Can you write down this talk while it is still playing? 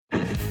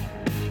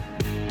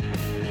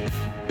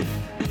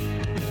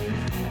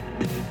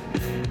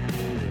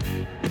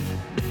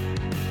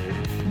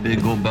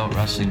Big Gold Belt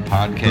Wrestling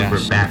Podcast.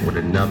 We're back with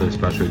another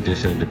special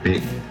edition of the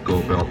Big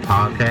Gold Belt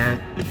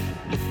Podcast.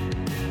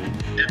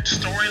 The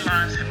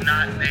storylines have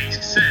not made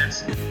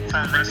sense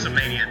from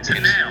WrestleMania to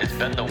now. It's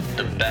been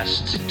the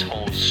best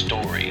told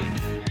story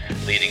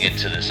leading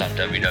into this on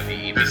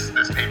WWE. This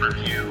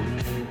pay-per-view,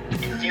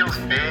 it feels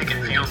big,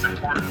 it feels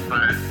important,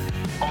 but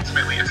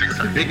ultimately it's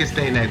exciting. The biggest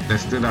thing that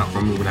stood out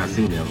for me when I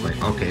seen it, I was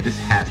like, okay, this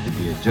has to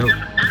be a joke.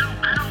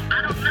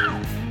 I don't know.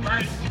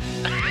 Like,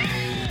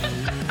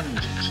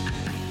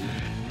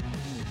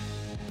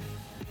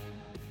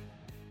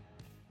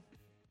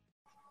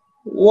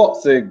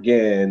 once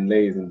again,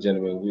 ladies and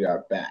gentlemen, we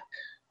are back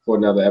for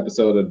another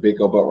episode of the Big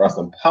Gold Belt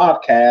Wrestling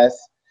Podcast.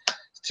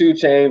 It's 2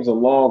 Chainz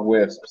along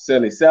with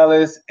Silly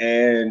Sellis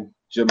and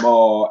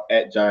Jamal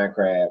at Giant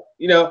Crab.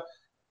 You know,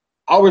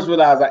 I always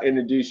realize I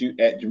introduce you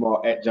at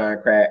Jamal at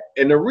Giant Crab.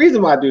 And the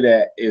reason why I do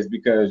that is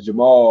because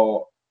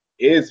Jamal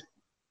is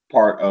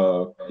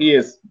he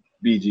is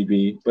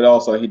BGB, but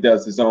also he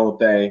does his own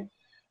thing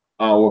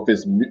with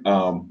his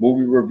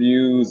movie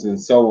reviews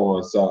and so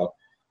on. So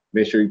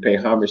make sure you pay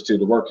homage to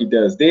the work he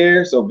does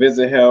there. So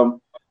visit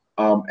him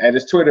at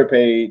his Twitter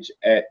page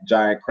at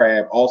Giant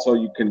Crab. Also,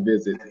 you can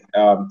visit,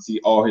 see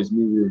all his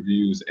movie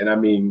reviews. And I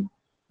mean,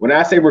 when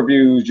I say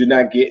reviews, you're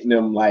not getting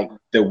them like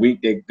the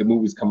week that the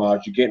movies come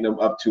out. You're getting them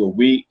up to a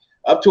week,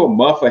 up to a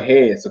month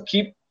ahead. So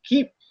keep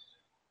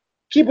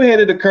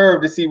ahead of the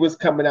curve to see what's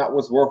coming out,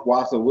 what's worth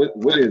watching,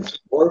 what is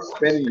worth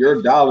spending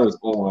your dollars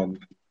on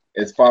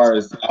as far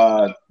as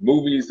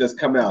movies that's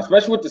coming out,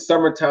 especially with the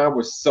summertime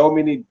with so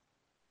many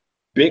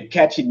big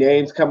catchy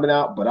names coming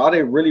out, but are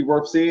they really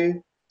worth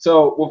seeing?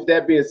 So with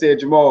that being said,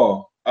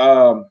 Jamal,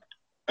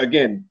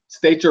 again,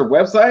 state your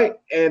website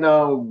and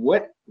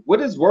what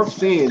is worth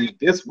seeing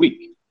this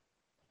week?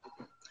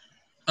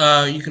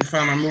 You can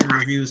find my movie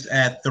reviews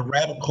at the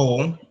Rabbit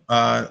Hole,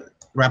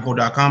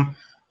 rabbithole.com.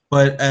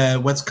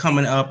 But what's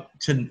coming up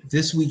to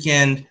this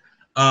weekend,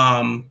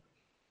 The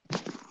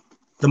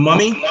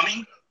Mummy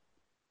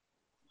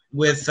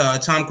with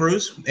Tom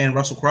Cruise and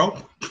Russell Crowe.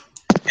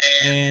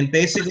 And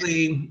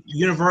basically,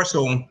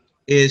 Universal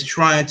is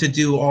trying to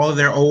do all of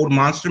their old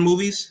monster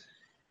movies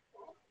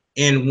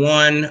in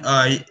one,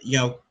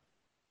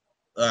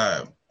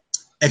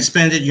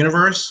 expanded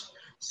universe.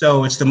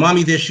 So it's The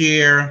Mummy this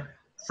year,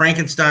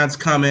 Frankenstein's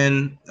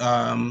coming,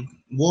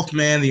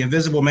 Wolfman, The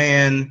Invisible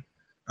Man,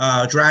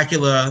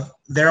 Dracula.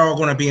 They're all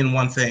going to be in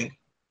one thing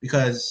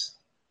because,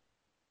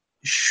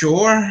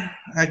 sure,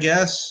 I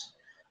guess,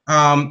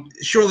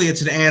 surely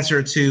it's an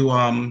answer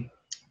to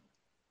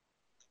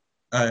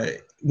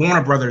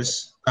Warner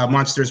Brothers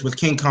monsters with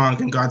King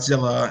Kong and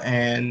Godzilla,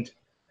 and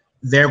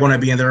they're going to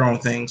be in their own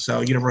thing.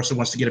 So Universal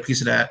wants to get a piece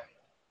of that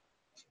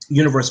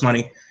universe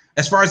money.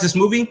 As far as this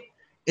movie,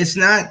 it's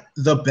not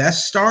the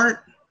best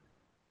start.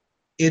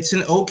 It's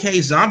an okay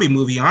zombie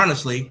movie,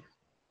 honestly.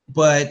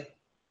 But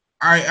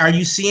are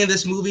you seeing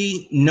this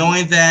movie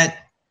knowing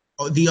that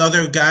the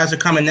other guys are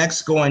coming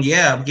next going,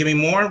 yeah, give me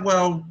more?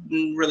 Well,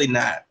 really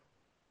not.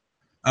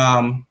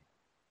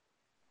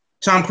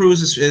 Tom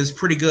Cruise is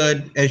pretty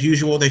good as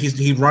usual. That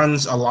he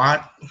runs a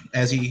lot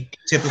as he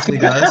typically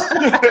does.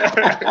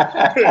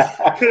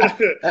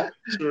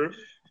 Sure.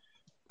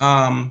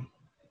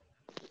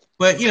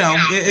 But you know,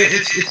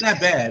 it's not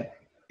bad.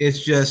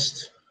 It's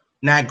just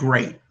not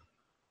great.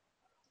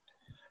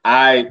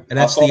 I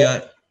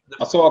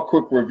saw a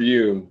quick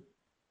review,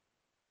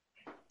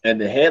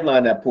 and the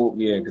headline that pulled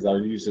me in because I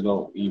usually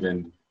don't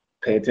even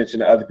pay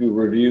attention to other people's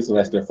reviews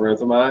unless they're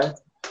friends of mine.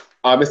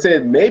 It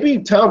said maybe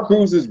Tom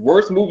Cruise's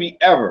worst movie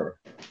ever,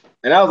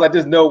 and I was like,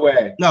 "There's no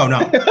way." No. No.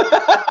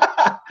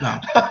 I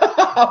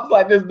was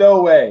like, "There's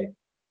no way."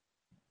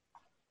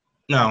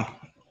 No,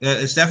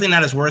 it's definitely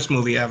not his worst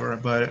movie ever,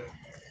 but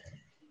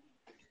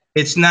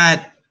it's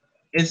not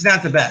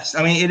the best.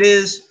 I mean, it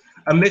is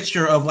a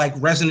mixture of like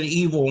Resident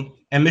Evil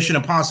and Mission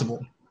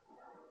Impossible.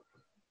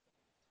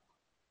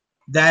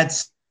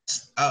 That's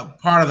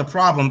part of the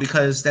problem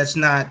because that's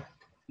not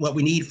what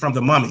we need from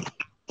The Mummy.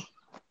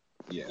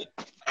 Yeah.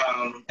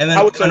 And then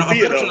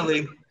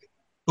unfortunately,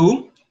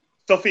 who?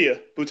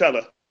 Sophia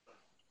Boutella.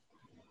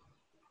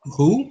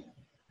 Who?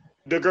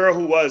 The girl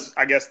who was,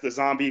 I guess, the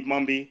zombie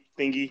mummy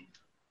thingy.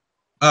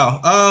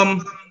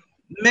 Oh,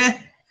 meh.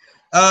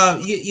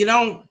 You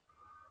know,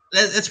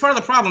 that's part of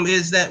the problem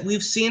is that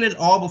we've seen it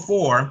all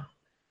before,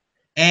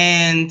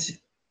 and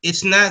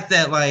it's not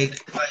that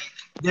like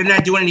they're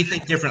not doing anything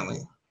differently.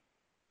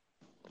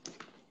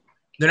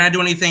 They're not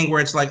doing anything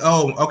where it's like,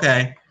 oh,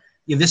 okay,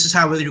 yeah, this is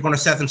how they're going to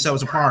set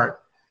themselves apart.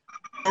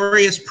 The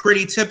story is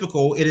pretty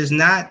typical. It is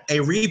not a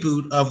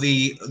reboot of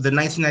the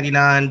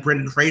 1999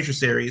 Brendan Fraser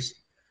series,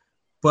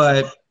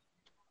 but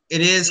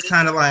it is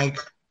kind of like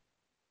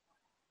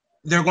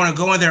they're going to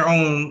go in their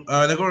own.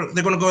 They're going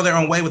to go their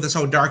own way with this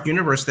whole dark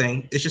universe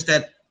thing. It's just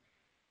that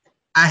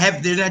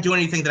they're not doing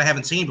anything that I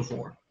haven't seen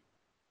before.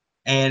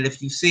 And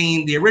if you've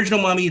seen the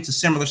original Mummy, it's a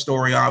similar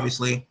story,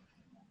 obviously,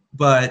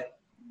 but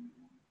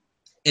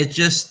it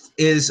just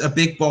is a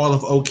big ball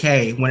of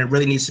okay when it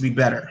really needs to be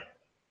better.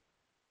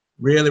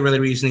 Really, really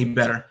needs to be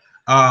better.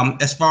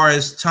 As far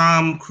as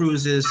Tom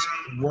Cruise's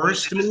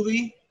worst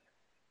movie,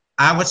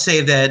 I would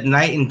say that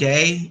Night and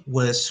Day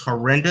was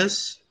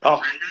horrendous.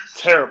 Oh,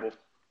 terrible.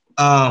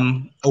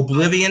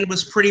 Oblivion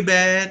was pretty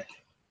bad.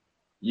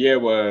 Yeah,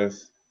 it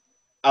was.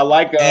 I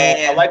like The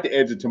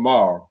Edge of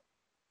Tomorrow.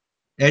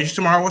 Edge of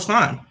Tomorrow was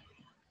fine.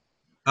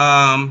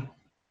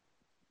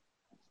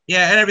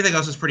 Yeah, and everything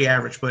else is pretty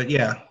average, but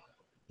yeah.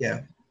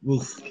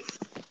 Oof.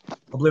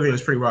 Oblivion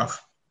was pretty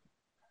rough.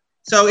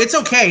 So it's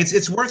okay.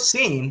 It's worth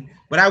seeing,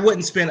 but I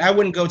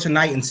wouldn't go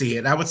tonight and see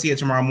it. I would see it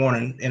tomorrow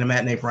morning in a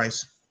matinee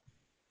price.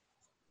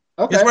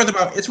 Okay.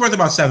 It's worth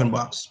about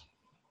 $7.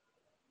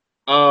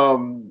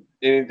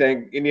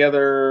 Any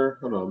other?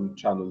 Hold on, I'm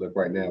trying to look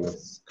right now.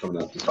 What's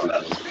coming up this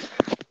weekend?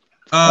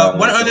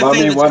 One other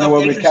thing that's Wonder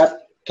Woman,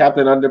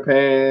 Captain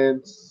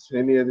Underpants,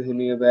 any of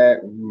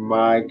that.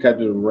 My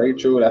Cousin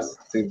Rachel. That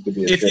seems to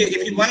be.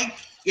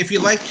 If you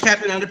like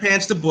Captain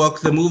Underpants, the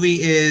book, the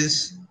movie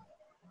is,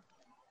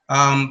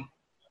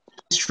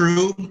 it's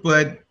true,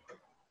 but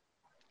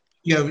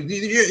your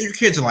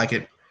kids will like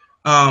it.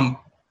 My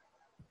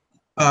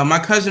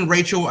Cousin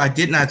Rachel, I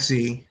did not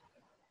see,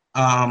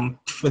 but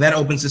that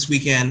opens this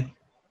weekend.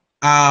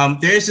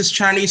 There's this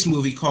Chinese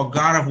movie called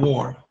God of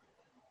War.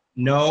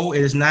 No,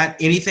 it is not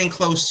anything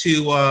close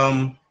to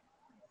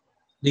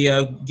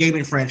the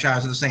gaming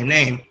franchise of the same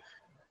name,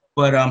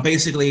 but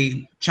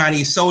basically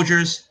Chinese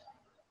soldiers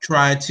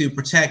try to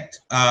protect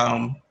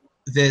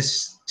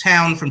this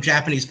town from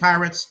Japanese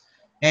pirates,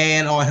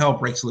 and all hell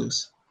breaks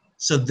loose.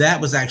 So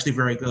that was actually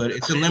very good.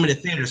 It's in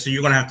limited theater, so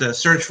you're going to have to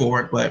search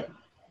for it, but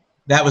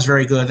that was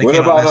very good. That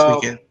came out last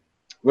weekend.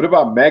 What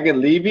about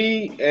Megan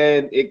Levy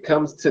and It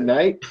Comes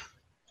Tonight?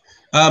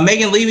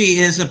 Megan Levy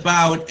is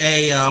about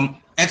a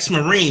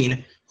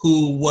ex-Marine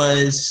who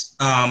was,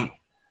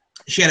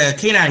 she had a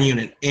canine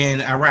unit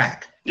in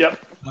Iraq.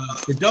 Yep.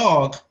 The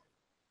dog,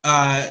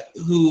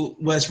 who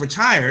was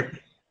retired,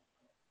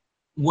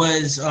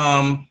 was,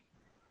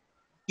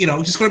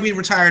 just going to be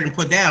retired and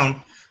put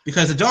down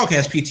because the dog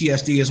has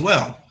PTSD as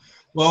well.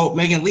 Well,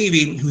 Megan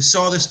Levy, who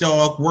saw this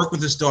dog, worked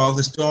with this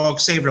dog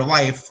saved her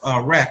life,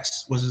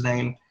 Rex was his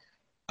name,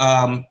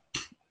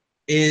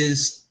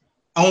 is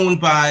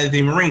owned by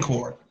the Marine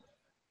Corps.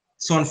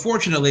 So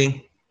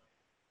unfortunately,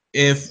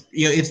 if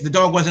the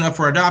dog wasn't up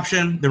for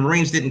adoption, the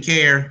Marines didn't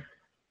care,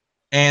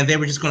 and they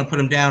were just going to put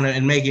him down,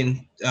 and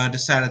Megan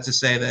decided to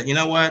say that, you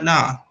know what,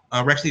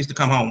 Rex needs to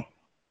come home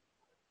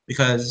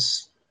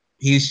because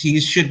he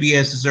should be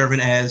as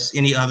deserving as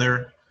any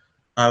other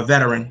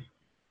veteran.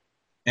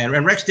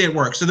 And Rex did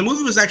work. So the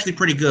movie was actually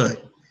pretty good.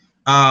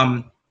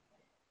 I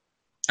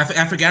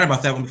forgot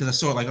about that one because I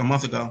saw it like a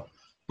month ago.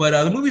 But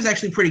the movie is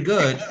actually pretty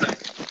good.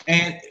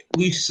 And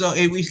we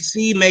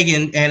see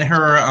Megan and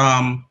her,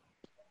 how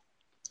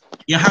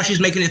she's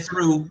making it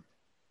through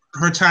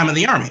her time in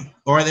the Army,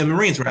 or the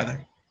Marines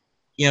rather.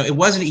 It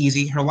wasn't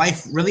easy. Her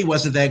life really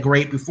wasn't that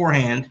great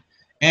beforehand.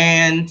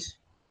 And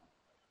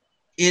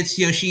it's,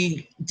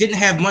 she didn't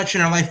have much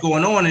in her life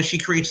going on, and she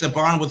creates a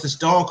bond with this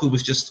dog who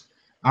was just,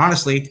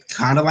 honestly,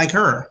 kind of like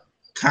her,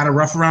 kind of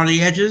rough around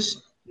the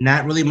edges,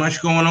 not really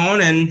much going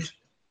on, and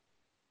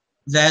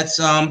that's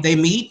they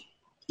meet,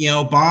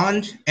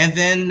 bond, and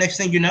then next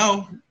thing you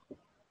know,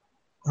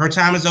 her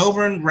time is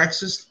over and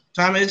Rex's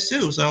time is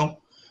too. So,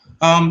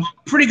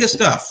 pretty good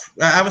stuff.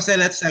 I would say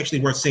that's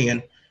actually worth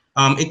seeing.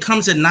 It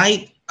Comes at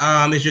Night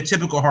is your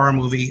typical horror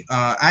movie.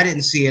 I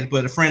didn't see it,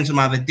 but friends of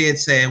mine that did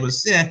say it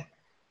was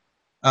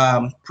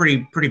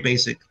pretty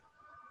basic.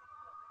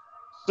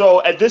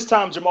 So at this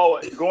time, Jamal,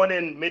 going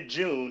in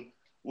mid-June,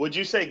 would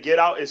you say Get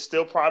Out is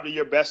still probably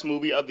your best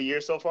movie of the year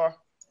so far?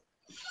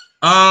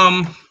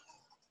 And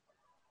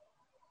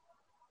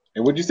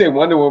would you say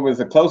Wonder Woman is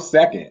a close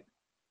second?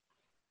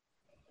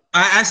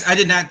 I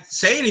did not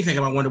say anything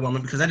about Wonder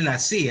Woman because I did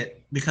not see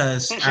it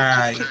because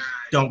I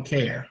don't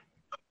care.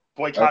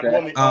 Boycott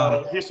Woman,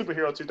 Here's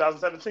Superhero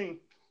 2017.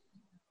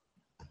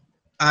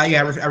 I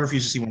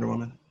refuse to see Wonder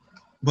Woman,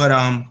 but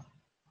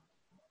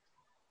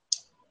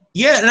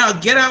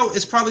Get Out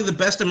is probably the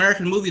best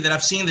American movie that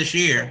I've seen this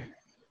year.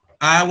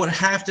 I would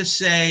have to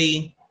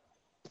say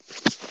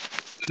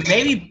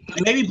maybe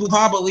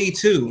Bahubali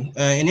 2,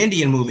 an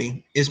Indian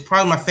movie, is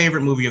probably my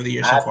favorite movie of the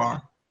year so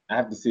far. I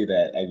have to see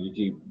that as you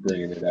keep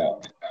bringing it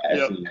up.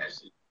 Actually,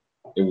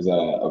 it was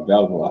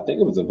available. I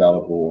think it was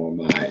available on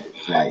my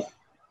flight,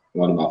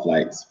 one of my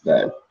flights,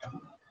 but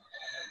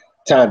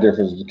time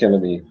difference was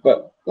killing me.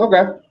 But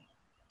okay.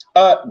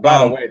 By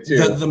the way,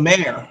 too, the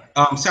Mayor,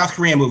 South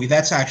Korean movie.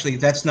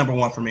 That's number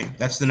one for me.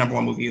 That's the number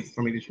one movie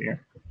for me this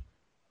year.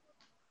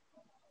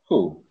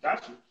 Who?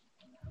 Gotcha.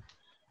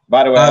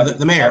 By the way,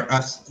 the Mayor.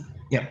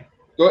 Yeah.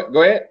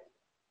 Go ahead.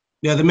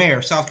 Yeah, the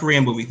Mayor, South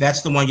Korean movie.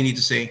 That's the one you need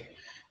to see.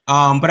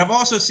 But I've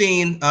also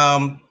seen,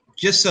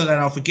 just so that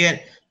I don't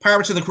forget,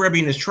 Pirates of the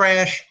Caribbean is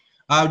trash.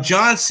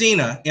 John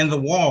Cena in The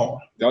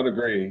Wall. Don't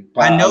agree.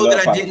 I know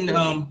that I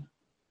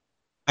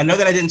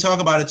didn't talk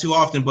about it too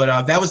often,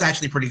 but that was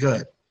actually pretty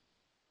good.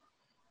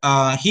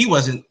 He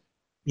wasn't,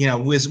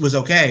 was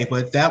okay,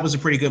 but that was a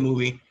pretty good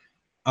movie.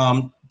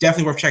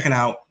 Definitely worth checking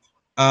out.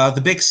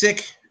 The Big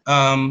Sick,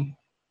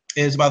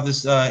 It's about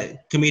this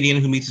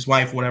comedian who meets his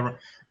wife or whatever.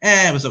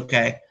 It was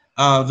okay.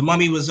 The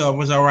Mummy was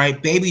all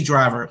right. Baby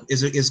Driver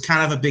is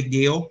kind of a big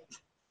deal.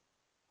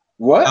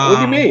 What? What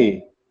do you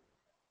mean?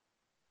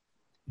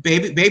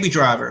 Baby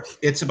Driver.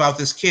 It's about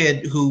this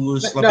kid who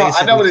was No,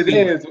 I know what it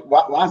is.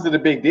 Why is it a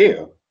big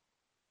deal?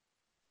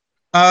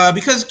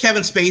 Because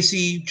Kevin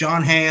Spacey,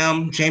 John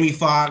Hamm, Jamie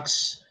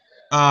Foxx,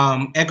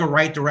 Edgar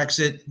Wright directs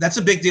it. That's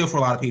a big deal for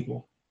a lot of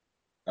people.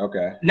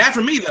 Okay. Not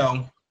for me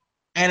though.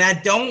 And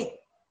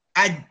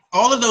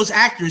all of those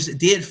actors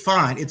did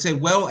fine. It's a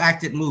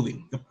well-acted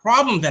movie. The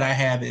problem that I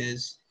have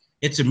is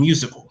it's a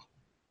musical.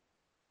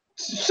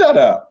 Shut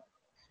up.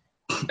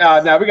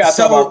 Now we gotta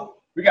talk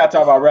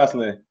about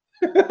wrestling.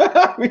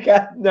 we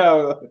got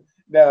no.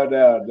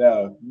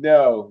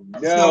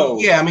 So,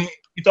 yeah, I mean,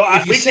 we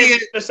can't see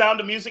the Sound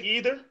of Music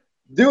either.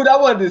 Dude, I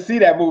wanted to see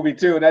that movie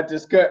too, and I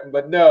just couldn't.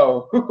 But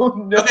no,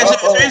 no. Okay,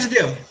 so here's the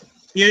deal.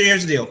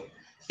 Here's the deal.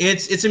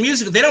 It's a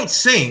musical. They don't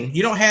sing.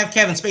 You don't have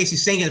Kevin Spacey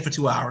singing it for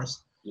 2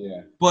 hours.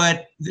 Yeah.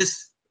 But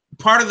this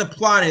part of the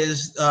plot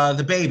is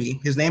the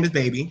baby. His name is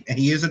Baby, and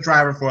he is a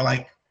driver for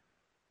like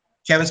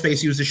Kevin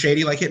Spacey, who's a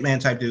shady like hitman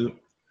type dude.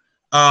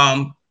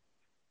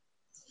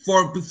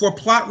 For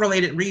plot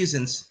related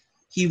reasons,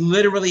 he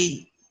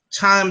literally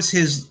times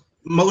his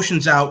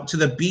motions out to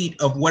the beat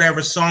of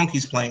whatever song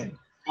he's playing.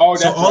 Oh,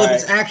 that's so all right. of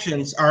his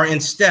actions are in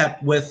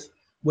step with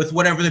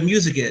whatever the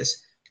music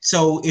is.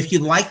 So if you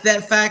like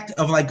that fact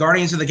of like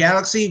Guardians of the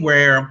Galaxy,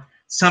 where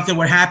something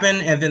would happen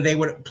and then they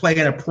would play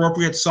an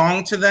appropriate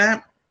song to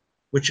that,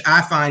 which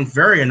I find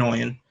very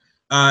annoying,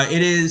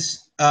 it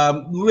is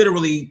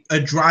literally a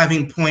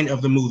driving point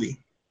of the movie.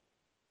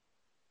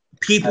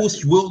 People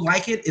will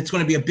like it. It's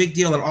going to be a big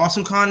deal at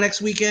AwesomeCon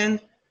next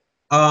weekend.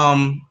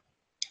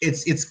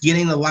 It's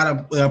getting a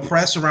lot of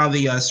press around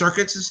the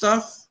circuits and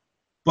stuff,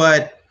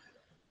 but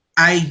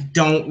I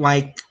don't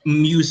like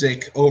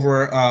music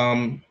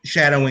over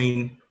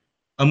shadowing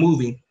a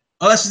movie.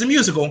 Unless it's a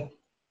musical,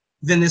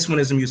 then this one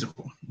is a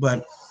musical.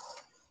 But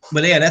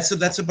yeah,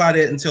 that's about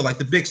it until like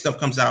the big stuff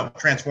comes out.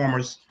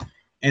 Transformers,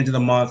 end of the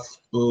month,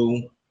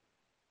 boo.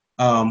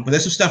 But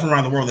there's some stuff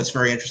around the world that's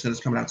very interesting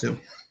that's coming out too.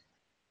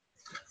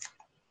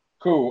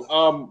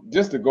 Cool.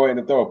 Just to go ahead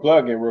and throw a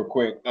plug in real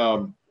quick.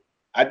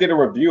 I did a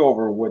review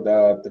over with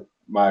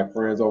my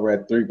friends over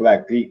at Three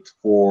Black Geeks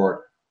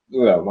for.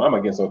 Why am I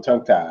getting so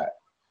tongue-tied?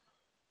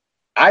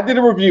 I did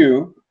a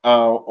review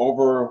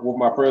over with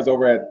my friends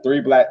over at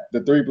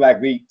the Three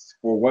Black Geeks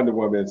for Wonder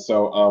Woman.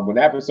 So when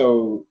the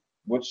episode,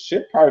 which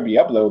should probably be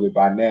uploaded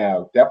by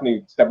now,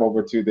 definitely step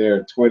over to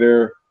their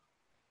Twitter,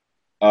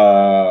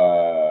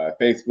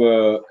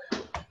 Facebook,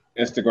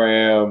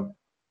 Instagram,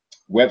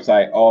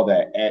 website, all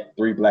that at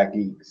Three Black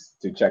Geeks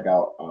to check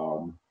out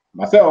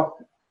myself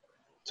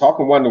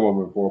talking Wonder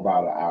Woman for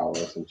about an hour or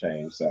some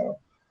change. So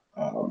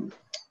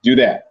do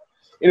that.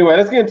 Anyway,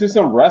 let's get into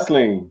some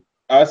wrestling.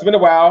 It's been a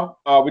while.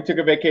 We took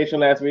a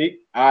vacation last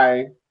week.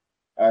 I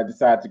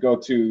decided to go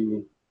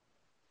to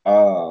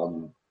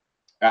an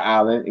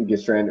island and get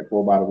stranded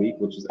for about a week,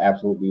 which was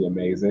absolutely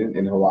amazing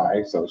in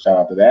Hawaii. So shout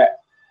out to that.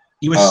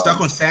 You were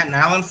stuck on Staten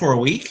Island for a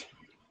week?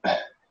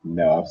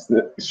 No, I'm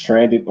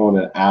stranded on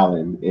an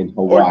island in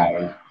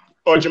Hawaii.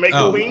 Or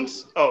Jamaica,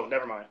 Queens? Oh,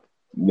 never mind.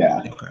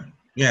 Yeah. Okay.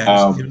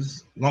 Yeah, it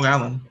was Long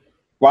Island.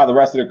 While the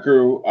rest of the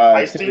crew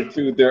tended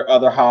to their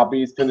other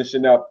hobbies,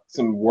 finishing up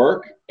some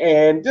work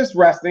and just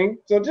resting.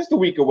 So just a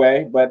week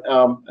away, but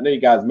I know you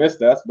guys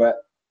missed us, but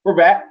we're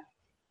back.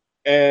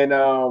 And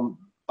a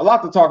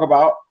lot to talk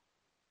about,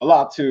 a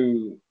lot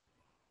to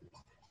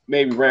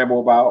maybe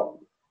ramble about,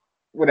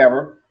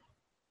 whatever.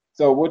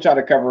 So we'll try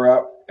to cover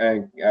up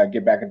and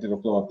get back into the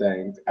flow of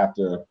things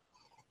after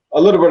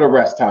a little bit of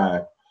rest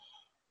time.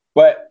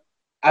 But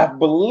I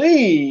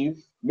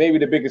believe maybe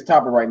the biggest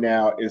topic right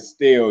now is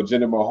still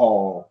Jinder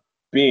Mahal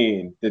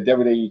being the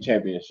WWE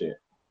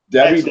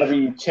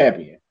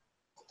champion,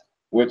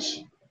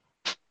 which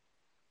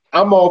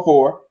I'm all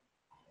for.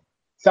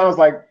 Sounds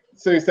like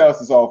Silly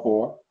Cells is all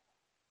for.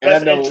 And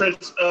Best I know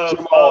entrance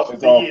Jamal of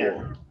is the all year.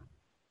 for.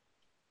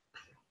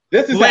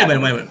 This is Wait a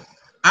minute.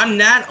 I'm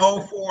not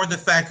all for the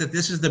fact that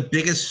this is the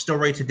biggest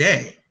story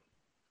today.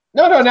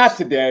 No, not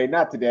today.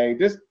 Not today.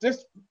 Just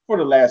for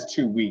the last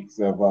 2 weeks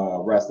of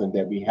wrestling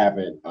that we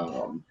haven't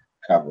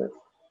covered.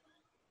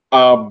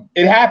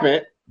 It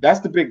happened. That's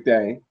the big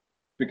thing,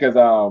 because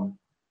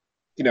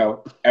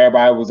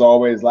everybody was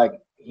always like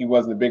he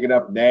wasn't a big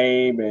enough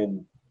name,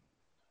 and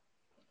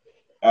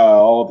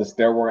all the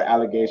steroid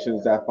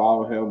allegations that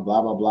follow him,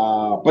 blah blah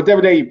blah. But the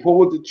other day he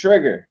pulled the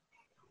trigger.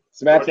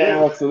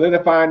 SmackDown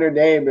solidifying their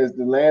name as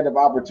the land of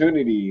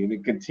opportunity, and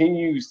it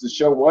continues to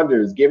show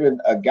wonders, giving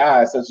a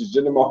guy such as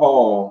Jinder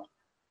Mahal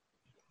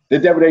the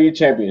WWE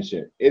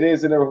Championship. It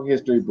is in the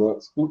history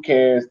books. Who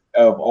cares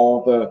of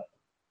all the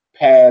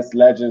past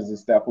legends and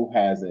stuff who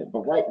has it?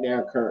 But right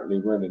now, currently,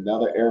 we're in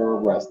another era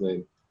of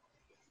wrestling.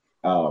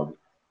 And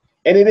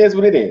it is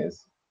what it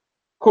is.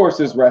 Of course,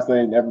 it's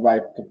wrestling.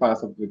 Everybody can find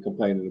something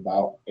complaining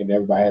about, and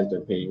everybody has their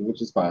opinion,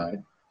 which is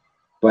fine.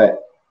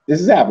 But this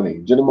is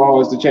happening. Jinder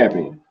Mahal is the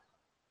champion.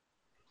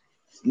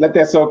 Let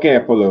that soak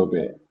in for a little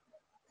bit.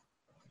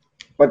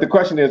 But the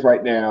question is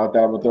right now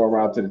that I'm gonna throw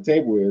around to the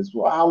table is,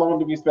 well, how long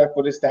do we expect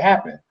for this to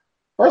happen?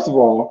 First of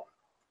all,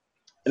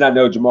 and I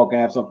know Jamal can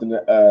have something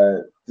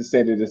to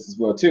say to this as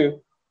well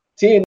too.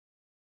 TNA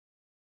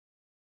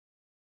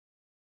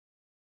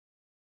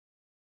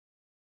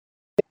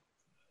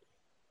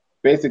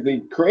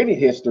basically created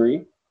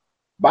history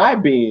by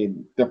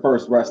being the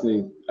first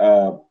wrestling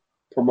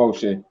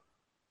promotion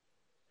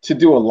to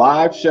do a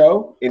live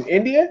show in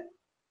India.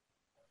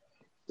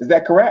 Is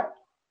that correct?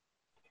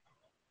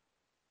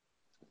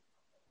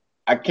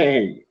 I can't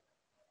hear you.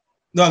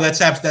 No,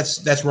 that's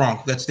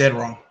wrong. That's dead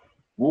wrong.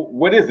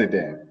 What is it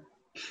then?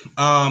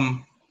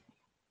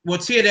 Well,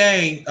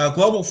 TNA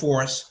Global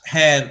Force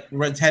had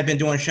been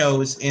doing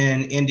shows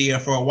in India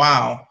for a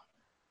while,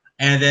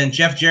 and then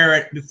Jeff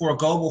Jarrett, before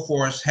Global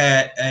Force,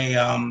 had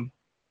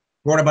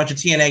brought a bunch of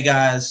TNA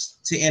guys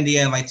to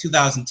India in like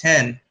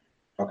 2010.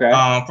 Okay.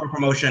 For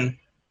promotion.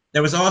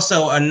 There was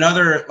also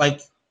another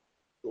like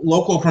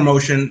local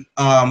promotion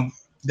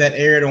that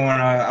aired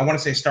on I want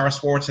to say Star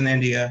Sports in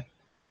India.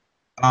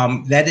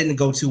 That didn't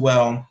go too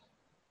well.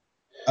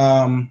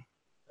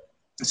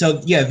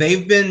 So yeah,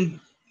 they've been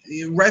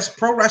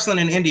pro wrestling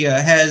in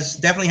India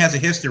definitely has a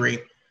history,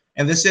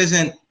 and this is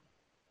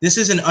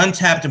an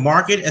untapped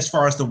market as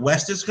far as the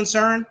West is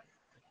concerned.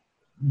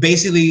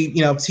 Basically,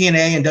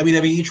 TNA and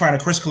WWE trying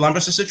to Chris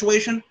Columbus the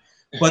situation,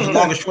 but the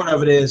long and short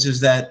of it is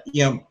that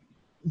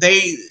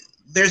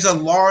there's a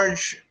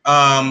large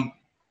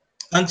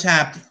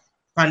untapped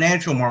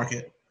financial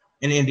market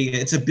in India.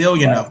 It's 1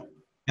 billion of them,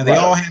 and they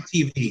all have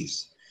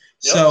TVs.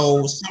 Yep.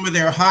 So some of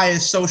their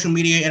highest social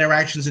media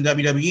interactions in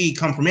WWE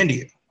come from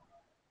India.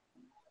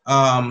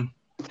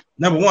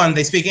 Number one,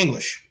 they speak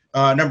English.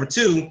 Number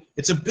two,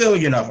 it's 1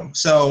 billion of them.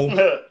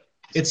 So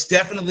it's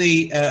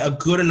definitely a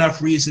good enough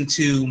reason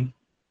to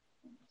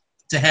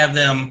have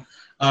them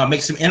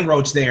make some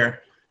inroads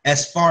there.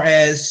 As far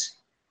as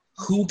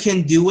who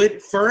can do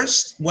it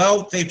first,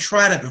 well, they've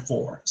tried it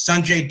before.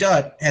 Sanjay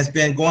Dutt has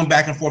been going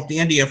back and forth to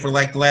India for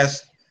like the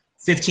last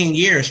 15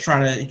 years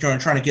trying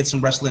to get some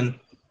wrestling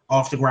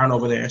off the ground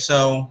over there.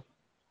 So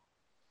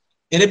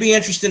it'd be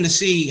interesting to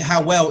see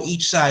how well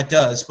each side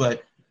does.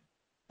 But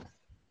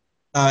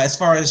as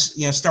far as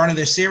starting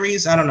their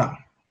series, I don't know.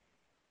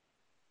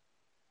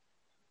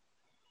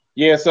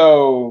 Yeah.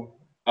 So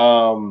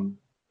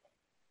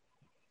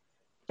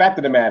fact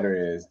of the matter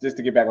is, just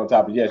to get back on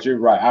topic, yes, you're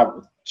right. I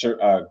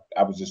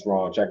was just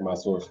wrong. Checking my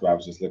source, but I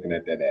was just looking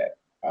at that ad.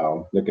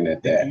 Looking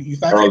at that. You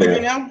fact checking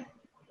it now?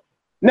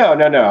 No.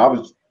 I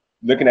was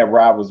looking at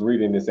where I was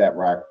reading this at,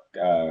 where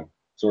I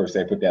sort of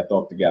say put that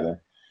thought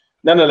together.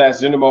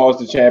 Nonetheless, Jinder Mahal is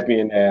the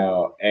champion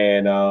now,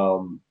 and I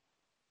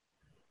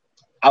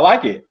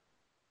like it.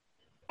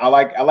 I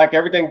like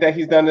everything that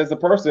he's done as a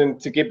person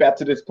to get back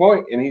to this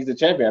point, and he's the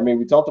champion. I mean,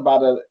 we talked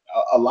about it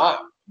a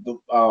lot 2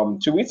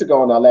 weeks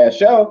ago on our last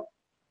show,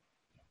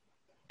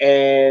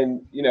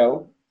 and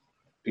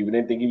people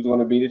didn't think he was going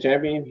to be the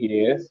champion. He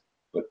is,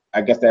 but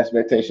I guess the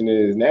expectation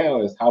is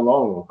now is how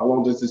long? How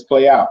long does this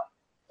play out?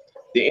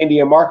 The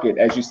Indian market,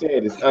 as you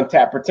said, is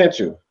untapped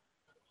potential.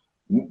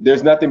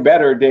 There's nothing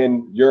better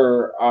than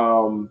your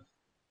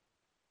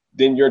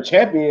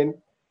champion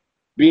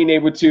being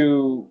able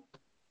to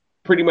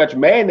pretty much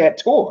man that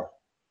tour.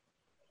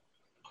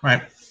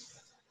 Right.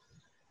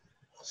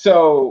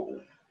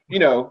 So,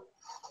 WWE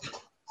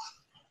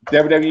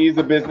is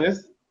a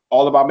business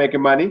all about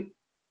making money.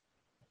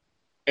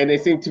 And they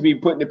seem to be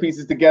putting the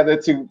pieces together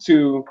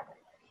to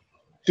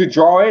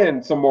draw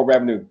in some more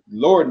revenue.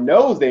 Lord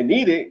knows they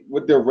need it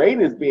with their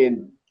ratings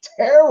being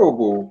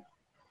terrible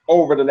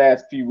over the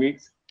last few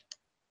weeks.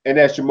 And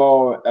as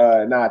Jamal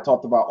and I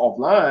talked about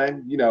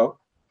offline,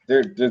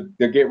 they're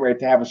getting ready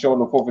to have a show on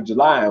the 4th of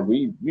July. And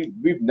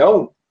we've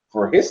known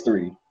for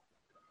history,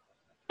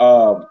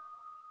 shows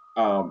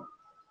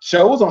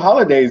on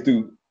holidays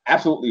do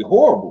absolutely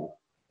horrible.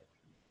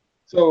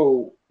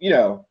 So,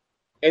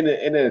 in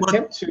an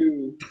attempt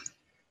to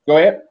go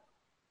ahead.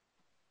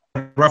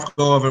 Rough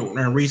go over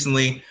it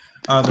recently.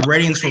 The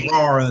ratings for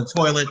Raw are in the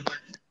toilet.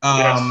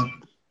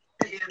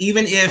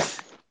 Even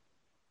if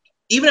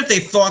they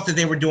thought that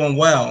they were doing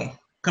well,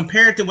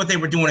 compared to what they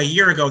were doing a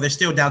year ago, they're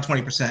still down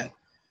 20%.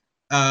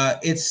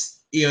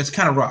 It's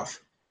kind of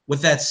rough.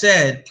 With that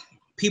said,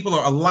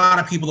 a lot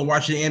of people are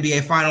watching the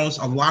NBA finals.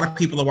 A lot of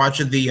people are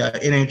watching the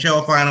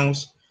NHL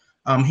finals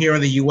here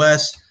in the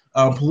U.S.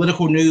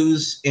 Political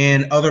news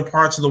in other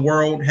parts of the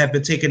world have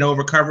been taking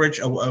over coverage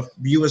of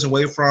viewers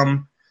away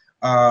from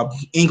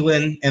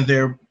England, and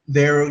their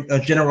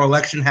general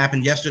election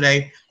happened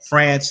yesterday,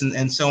 France,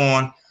 and so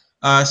on.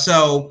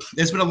 So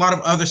there's been a lot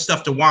of other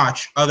stuff to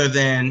watch other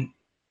than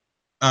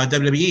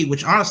WWE,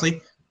 which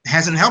honestly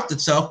hasn't helped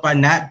itself by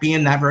not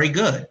being that very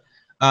good.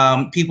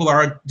 People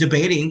are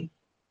debating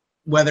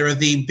whether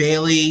the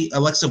Bayley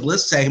Alexa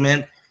Bliss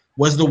segment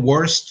was the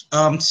worst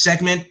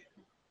segment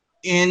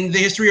in the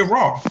history of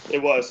Raw.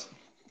 It was.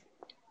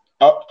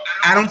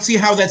 I don't see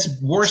how that's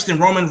worse than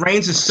Roman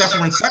Reigns'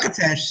 suffering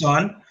succotash,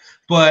 son.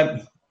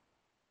 But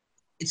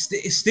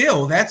it's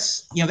still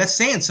that's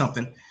saying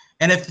something.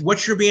 And if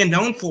what you're being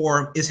known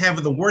for is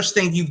having the worst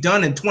thing you've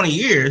done in 20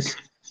 years,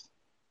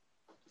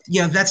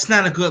 yeah, that's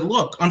not a good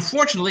look.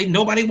 Unfortunately,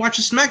 nobody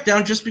watches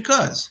SmackDown just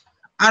because.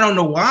 I don't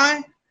know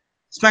why.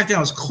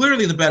 SmackDown is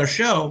clearly the better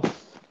show,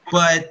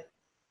 but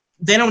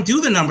they don't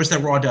do the numbers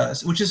that Raw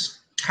does, which is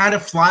kind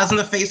of flies in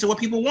the face of what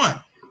people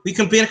want. We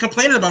can be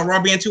complaining about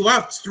Raw being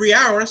 3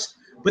 hours,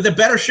 but the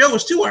better show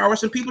is 2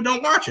 hours and people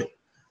don't watch it.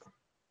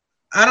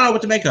 I don't know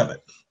what to make of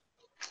it.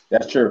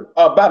 That's true.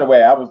 By the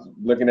way, I was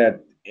looking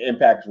at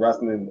Impact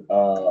Wrestling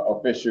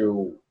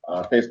official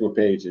Facebook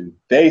page, and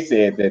they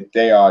said that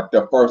they are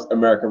the first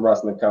American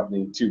wrestling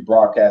company to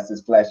broadcast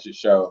this flagship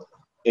show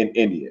in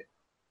India.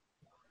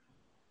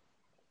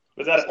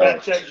 Was that a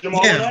fact check,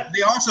 Jamal? Yeah,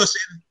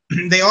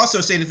 they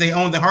also say that they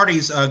own the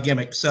Hardys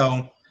gimmick.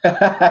 So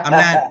I'm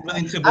not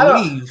willing to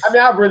believe.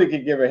 I really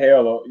could give a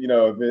hell,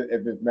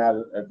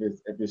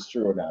 if it's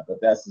true or not. But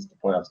that's just the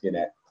point I was getting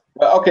at.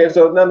 But okay,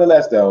 so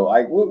nonetheless, though,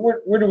 like,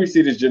 where do we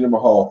see this Jinder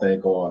Mahal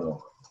thing going on?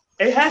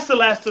 It has to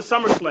last to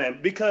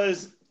SummerSlam,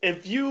 because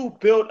if you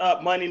build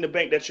up Money in the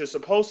Bank that you're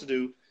supposed to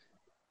do,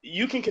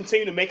 you can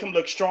continue to make him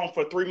look strong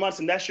for 3 months,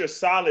 and that's your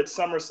solid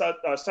summer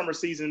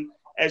season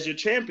as your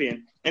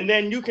champion. And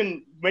then you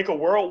can make a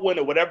whirlwind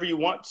or whatever you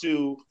want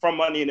to from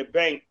Money in the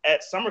Bank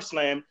at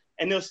SummerSlam,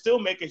 and they'll still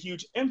make a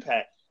huge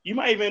impact. You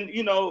might even,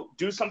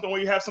 do something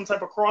where you have some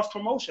type of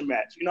cross-promotion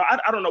match.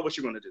 I don't know what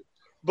you're going to do.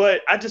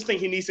 But I just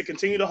think he needs to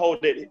continue to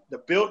hold it. The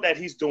build that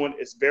he's doing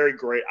is very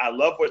great. I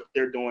love what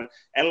they're doing.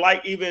 And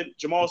like even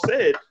Jamal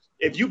said,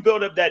 if you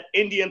build up that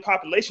Indian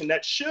population,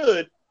 that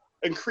should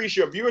increase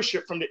your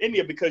viewership from the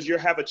India, because you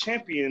have a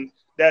champion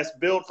that's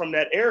built from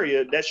that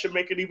area. That should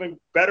make it even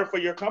better for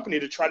your company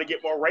to try to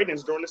get more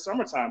ratings during the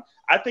summertime.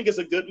 I think it's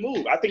a good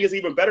move. I think it's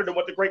even better than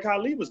what the Great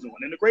Khali was doing.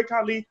 And the Great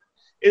Khali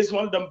is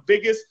one of the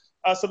biggest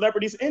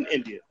celebrities in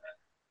India.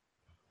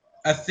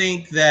 I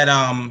think that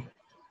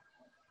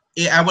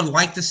I would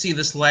like to see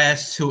this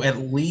last to at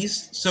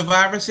least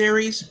Survivor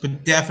Series,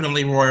 but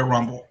definitely Royal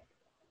Rumble.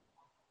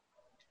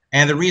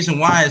 And the reason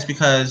why is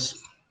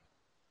because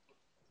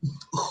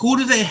who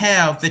do they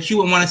have that you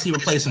would want to see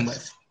replace him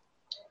with?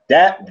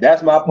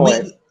 That's my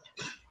point.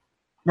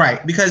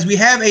 Right, because we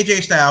have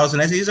AJ Styles,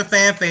 and he's a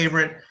fan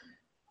favorite,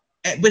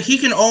 but he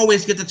can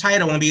always get the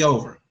title and be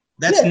over.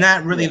 That's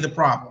not really the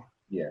problem.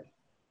 Yeah.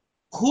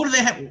 Who do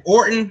they have?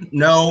 Orton?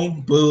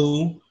 No.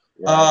 Boo.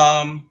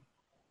 Right.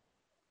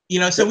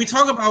 So we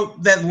talk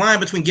about that line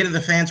between getting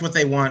the fans what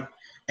they want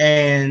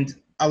and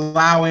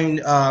allowing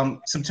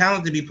some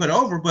talent to be put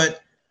over,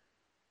 but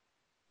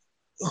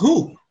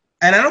who?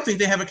 And I don't think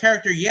they have a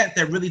character yet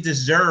that really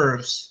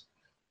deserves.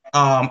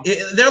 There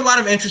are a lot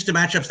of interesting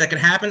matchups that could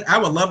happen. I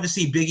would love to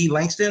see Big E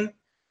Langston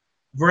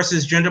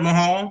versus Jinder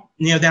Mahal,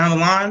 down the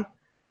line.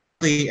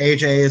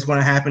 AJ is going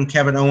to happen.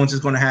 Kevin Owens is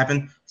going to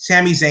happen.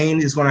 Sami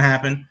Zayn is going to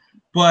happen.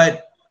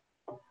 But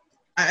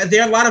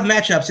there are a lot of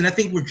matchups, and I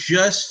think we're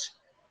just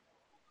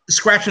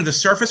scratching the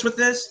surface with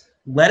this.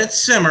 Let it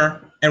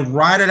simmer and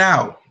ride it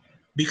out,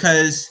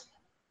 because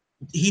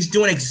he's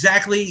doing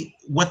exactly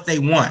what they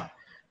want.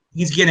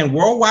 He's getting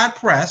worldwide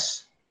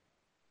press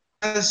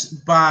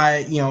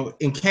by,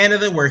 in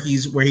Canada where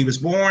he was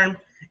born,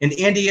 in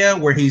India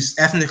where he's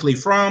ethnically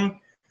from,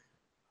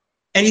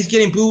 and he's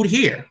getting booed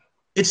here.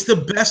 It's the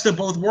best of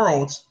both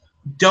worlds.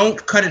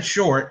 Don't cut it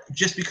short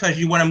just because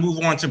you want to move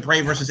on to Bray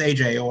versus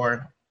AJ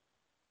or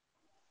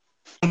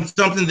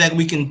something that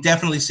we can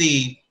definitely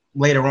see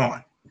later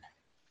on.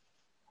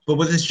 But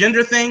with this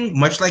gender thing,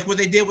 much like what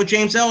they did with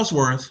James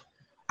Ellsworth,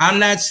 I'm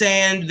not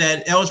saying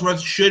that Ellsworth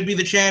should be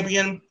the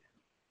champion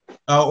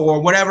or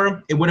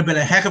whatever. It would have been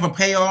a heck of a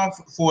payoff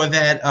for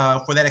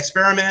that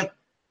experiment.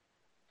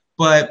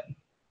 But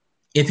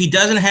if he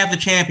doesn't have the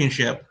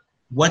championship,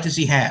 what does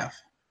he have?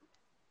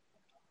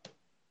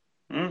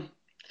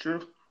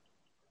 True.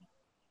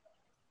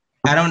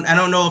 I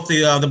don't know if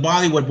the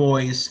Bollywood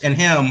boys and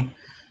him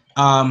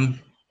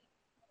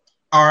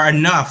are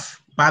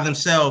enough by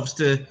themselves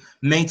to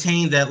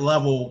maintain that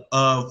level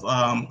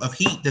of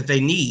heat that they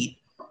need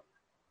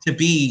to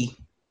be.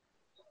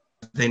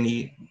 They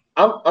need.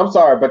 I'm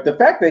sorry, but the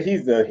fact that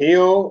he's a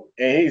heel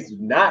and he's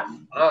not,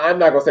 I'm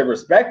not gonna say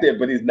respected,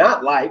 but he's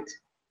not liked,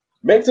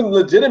 makes him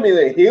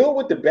legitimately a heel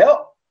with the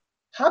belt.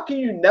 How can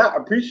you not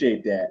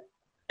appreciate that?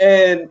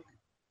 And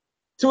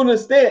to an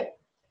extent,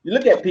 you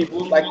look at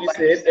people, like you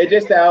said,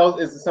 AJ Styles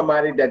is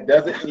somebody that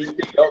doesn't need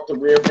the belt to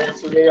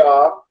reinforce who they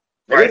are.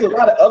 And there's a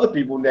lot of other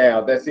people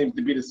now that seems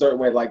to be the certain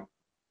way, like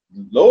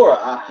Laura,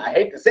 I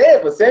hate to say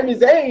it, but Sami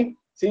Zayn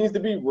seems to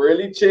be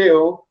really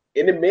chill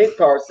in the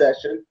mid-card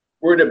session,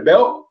 where the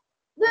belt,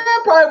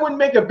 probably wouldn't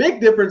make a big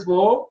difference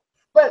for him.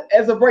 But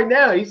as of right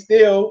now, he's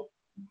still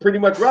pretty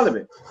much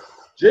relevant.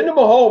 Jinder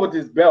Mahal with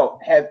his belt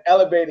has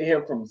elevated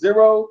him from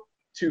zero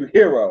to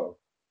hero,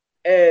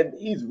 and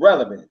he's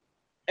relevant.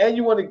 And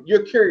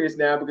you're curious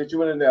now because you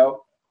want to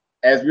know,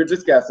 as we're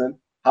discussing,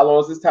 how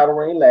long does this title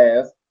reign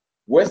last?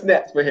 What's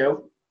next for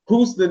him?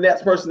 Who's the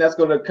next person that's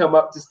going to come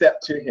up to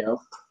step to him?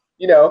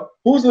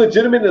 Who's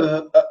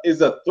legitimate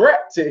is a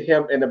threat to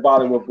him in the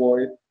Bollywood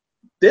boys?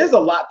 There's a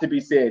lot to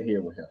be said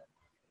here with him.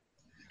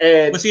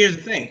 And but here's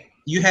the thing.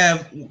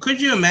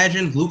 Could you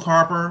imagine Luke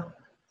Harper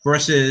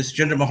versus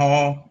Jinder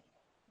Mahal?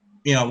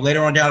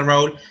 Later on down the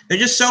road,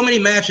 there's just so many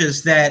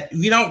matches that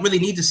we don't really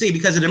need to see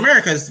because in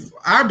America,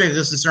 our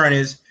biggest concern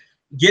is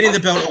getting the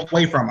belt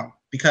away from them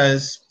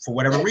because for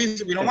whatever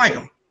reason we don't like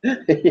them.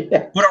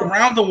 Yeah. But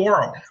around the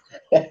world,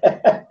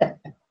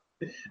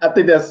 I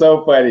think that's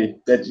so funny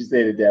that you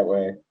said it that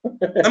way.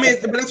 I mean,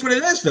 but that's what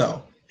it is,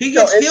 though. He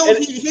gets heel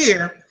heat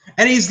here,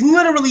 and he's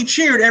literally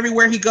cheered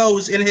everywhere he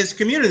goes in his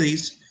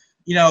communities,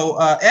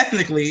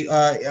 ethnically,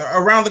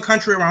 around the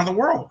country, around the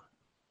world.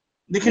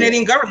 The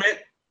Canadian government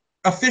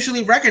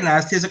officially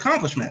recognized his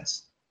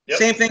accomplishments. Yep.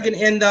 Same thing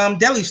in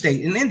Delhi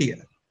State in India.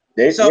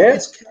 It's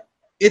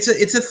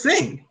a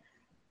thing,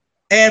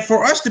 and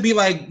for us to be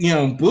like,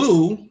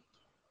 boo,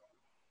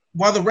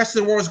 while the rest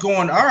of the world is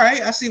going, all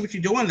right, I see what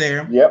you're doing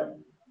there. Yep.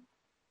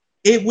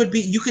 It would be,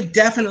 you could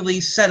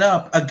definitely set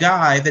up a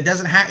guy that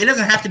doesn't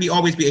have to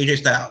always be AJ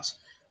Styles.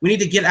 We need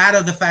to get out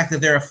of the fact that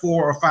there are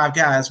 4 or 5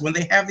 guys when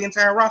they have the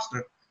entire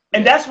roster.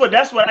 And that's what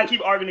I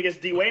keep arguing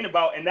against Dwayne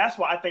about, and that's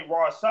why I think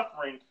Raw is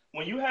suffering.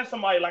 When you have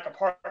somebody like a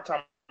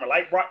part-timer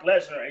like Brock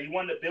Lesnar and you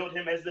want to build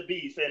him as the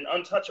beast and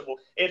untouchable,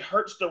 it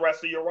hurts the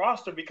rest of your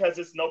roster because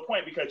it's no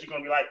point because you're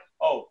going to be like,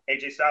 oh,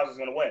 AJ Styles is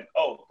going to win.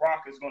 Oh,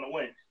 Brock is going to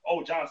win.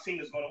 Oh, John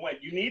Cena is going to win.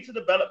 You need to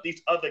develop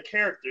these other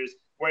characters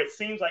where it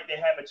seems like they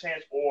have a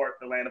chance for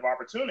the land of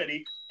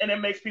opportunity, and it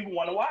makes people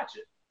want to watch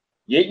it.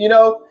 Yeah,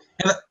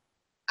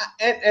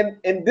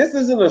 and this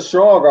isn't a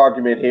strong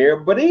argument here,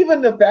 but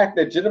even the fact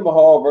that Jinder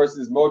Mahal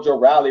versus Mojo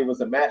Rawley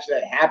was a match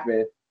that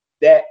happened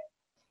that,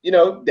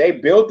 they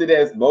built it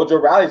as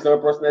Mojo Rawley's the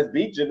only person that's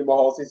beat Jinder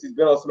Mahal since he's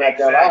been on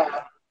SmackDown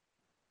Live.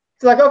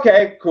 It's like,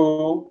 okay,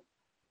 cool.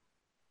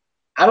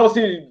 I don't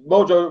see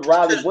Mojo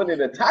Rawley winning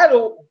the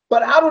title,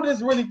 but how did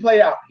this really play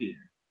out here?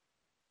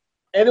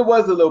 And it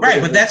was a little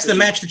right, but that's the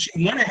match that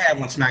you want to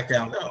have on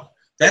SmackDown, though.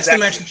 That's the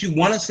match that you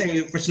want to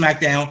save for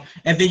SmackDown,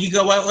 and then you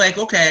go out like,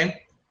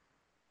 okay,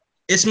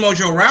 it's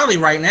Mojo Rawley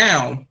right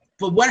now,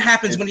 but what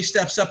happens when he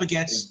steps up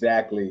against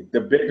the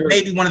bigger,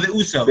 maybe one of the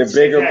Usos, the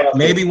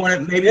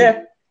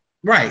bigger,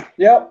 right?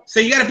 Yep. So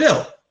you got to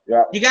build.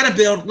 Yep. You got to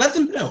build. Let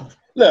them build.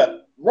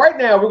 Look, right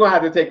now we're gonna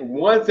have to take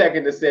 1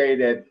 second to say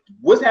that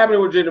what's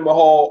happening with Jinder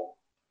Mahal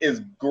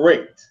is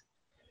great.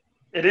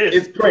 It is.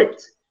 It's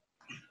great.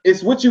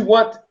 It's what you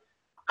want.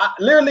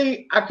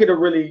 I could have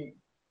really,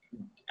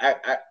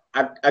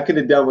 I could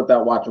have done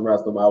without watching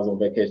wrestling while I was on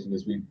vacation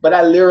this week. But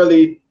I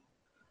literally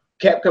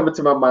kept coming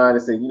to my mind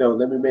and saying,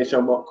 let me make sure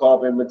I'm caught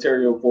up in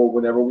material for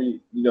whenever we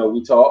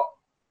talk.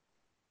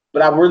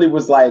 But I really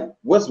was like,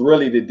 what's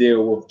really the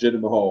deal with Jinder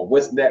Mahal?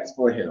 What's next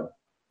for him?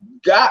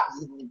 God,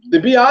 to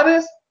be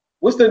honest,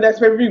 what's the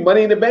next pay-per-view?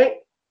 Money in the Bank?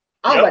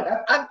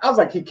 I was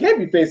like, he can't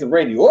be facing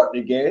Randy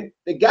Orton again.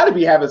 They got to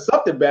be having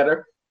something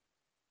better.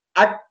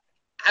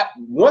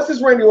 Once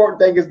this Randy Orton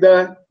thing is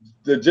done,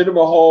 the Jinder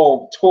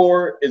Mahal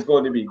tour is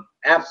going to be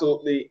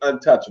absolutely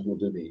untouchable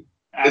to me.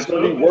 Absolutely. It's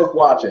going to be worth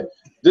watching.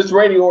 This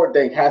Randy Orton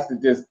thing has to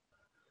just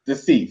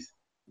cease.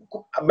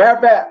 Matter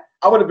of fact,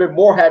 I would have been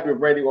more happy if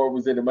Randy Orton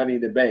was in the Money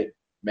in the Bank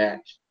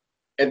match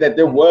and that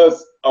there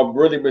was a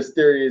really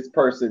mysterious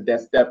person that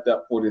stepped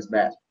up for this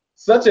match,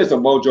 such as a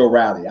Mojo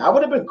Rawley. I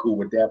would have been cool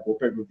with that for a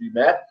pay-per-view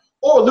match.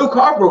 Or Luke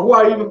Harper, who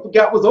I even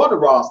forgot was on the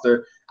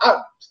roster.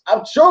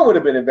 I'm sure would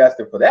have been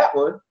invested for that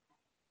one.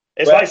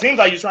 It seems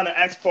like you're trying to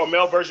ask for a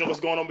male version of what's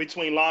going on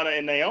between Lana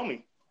and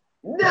Naomi.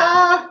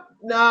 Nah.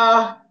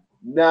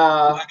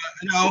 No.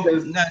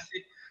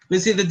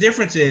 But see, the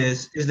difference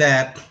is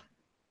that,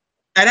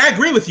 and I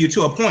agree with you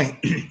to a point.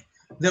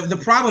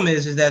 The problem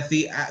is that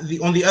the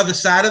on the other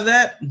side of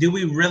that, do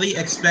we really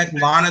expect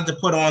Lana to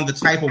put on the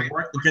type of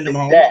work that Jinder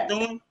Mahal is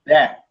doing?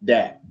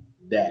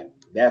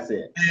 That's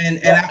it. And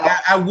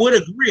I would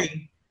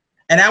agree,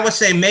 and I would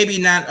say maybe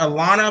not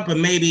Alana, but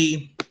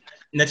maybe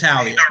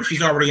Natalia.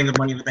 She's already in the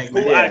Money in the Bank.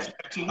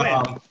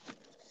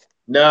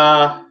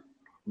 Nah.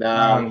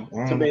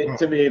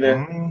 To me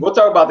either. We'll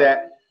talk about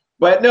that.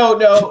 But no.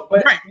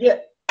 But right. Yeah.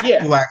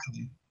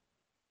 Exactly.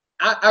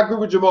 I agree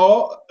with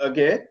Jamal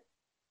again.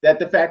 That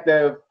the fact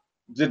that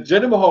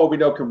Jinder Mahal we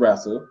know can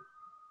wrestle.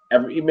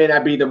 He may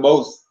not be the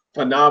most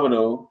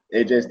phenomenal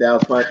AJ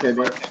Styles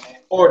contender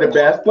or the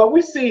best, but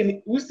we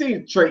see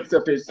traits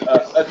of his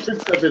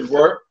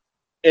work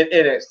in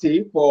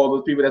NXT for all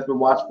those people that's been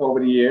watching for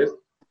over the years.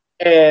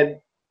 And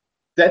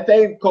that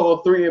thing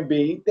called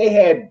 3MB, they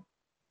had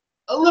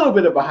a little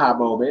bit of a high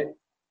moment,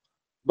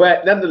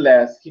 but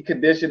nonetheless, he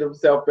conditioned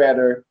himself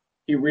better.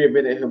 He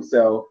reinvented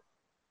himself.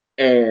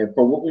 And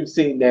from what we've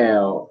seen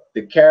now,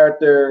 the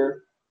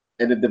character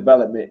and the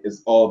development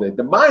is all there.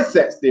 The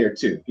mindset's there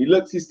too.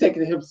 He's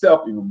taking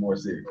himself even more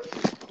serious.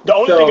 The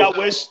only thing I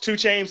wish, 2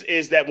 Chainz,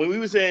 is that when we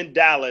was in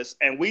Dallas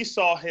and we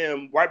saw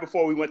him right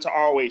before we went to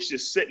ROH,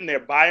 just sitting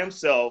there by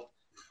himself,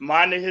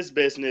 minding his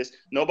business.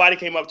 Nobody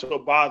came up to a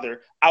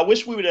bother. I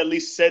wish we would at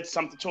least said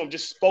something to him,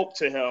 just spoke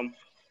to him,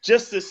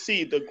 just to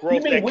see the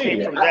growth that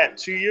came from that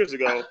 2 years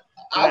ago.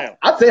 I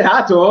said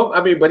hi to him.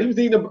 I mean, but he was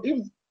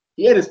eating.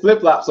 He had his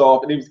flip-flops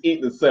off and he was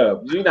eating the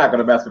sub. You're not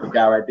gonna mess with the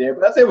guy right there.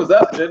 But I said, "What's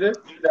up, Jinder?"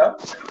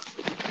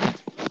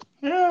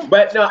 Yeah.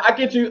 But no, I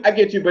get you.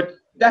 But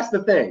that's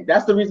the thing.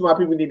 That's the reason why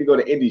people need to go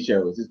to indie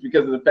shows. It's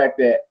because of the fact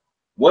that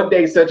one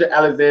day Cedric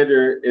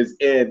Alexander is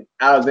in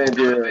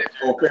Alexandria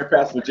or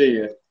Fairfax,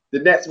 Virginia. The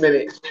next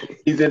minute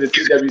he's in the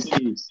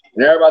CWC,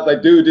 and everybody's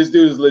like, "Dude, this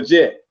dude is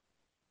legit."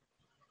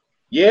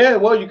 Yeah,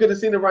 well, you could have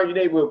seen him around your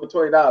neighborhood for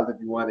 $20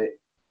 if you wanted.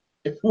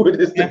 If you would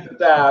have took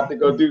the time to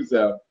go do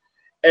so.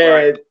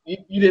 And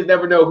you just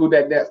never know who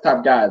that next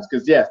top guy is.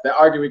 Because, yes, that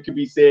argument could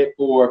be said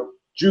for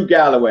Drew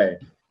Galloway.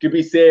 Could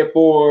be said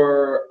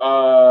for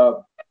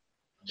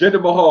Jinder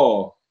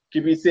Mahal.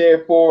 Could be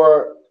said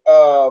for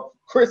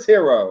Chris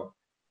Hero.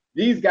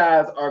 These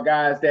guys are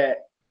guys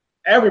that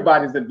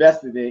everybody's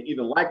invested in,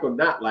 either like or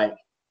not like.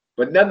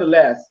 But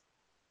nonetheless,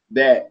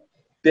 that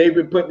they've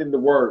been putting in the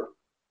work.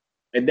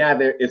 And now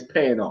it's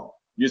paying off.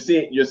 You're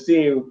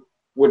seeing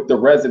with the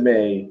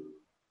resume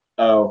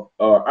of,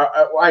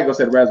 I ain't gonna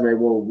say the resume,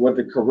 well, what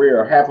the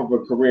career, half of a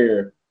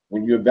career,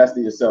 when you invest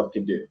in yourself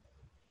can do.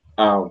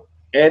 And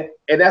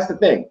that's the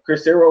thing.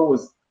 Chris Hero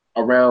was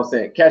around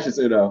saying, Cassius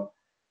Uno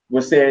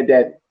was saying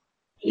that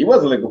he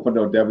wasn't looking for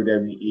no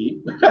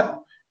WWE.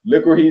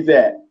 Look where he's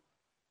at.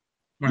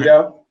 Right. You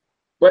know?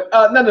 But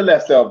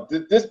nonetheless, though,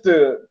 just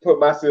to put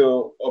my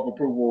seal of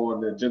approval on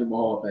the Jinder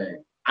Mahal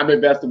thing, I'm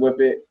invested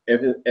with it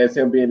as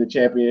him being the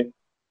champion,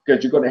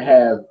 because you're going to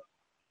have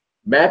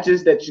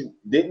matches that you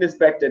didn't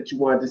expect that you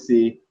wanted to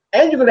see,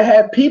 and you're going to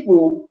have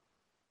people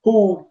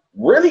who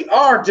really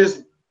are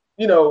just,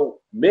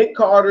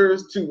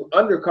 mid-carders to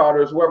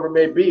undercarders, whoever it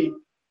may be,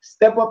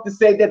 step up to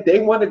say that they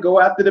want to go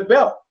after the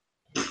belt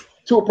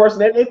to a person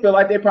that they feel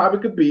like they probably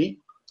could beat,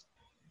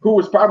 who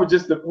was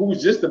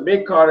just a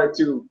mid-carder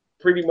to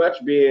pretty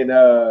much being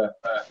a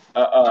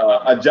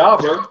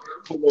jobber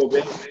for a little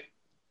bit.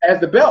 As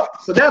the belt.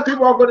 So now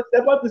people are going to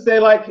step up and say,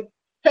 like,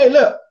 hey,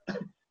 look,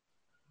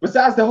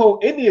 besides the whole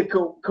India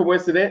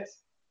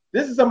coincidence,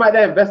 this is somebody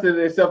that invested in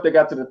themselves that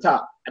got to the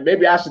top. And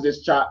maybe I should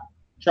just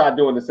try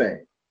doing the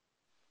same.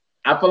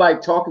 I feel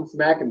like talking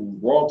smack and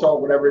Raw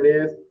talk, whatever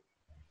it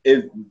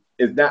is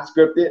not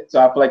scripted. So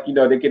I feel like,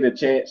 they get a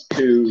chance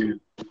to,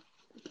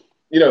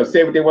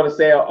 say what they want to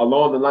say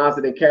along the lines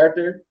of their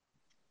character.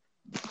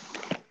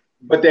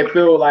 But they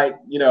feel like,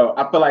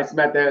 I feel like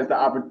SmackDown is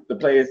the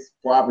place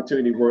for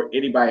opportunity where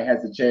anybody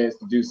has a chance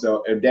to do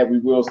so, and that we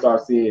will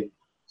start seeing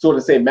sort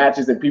of say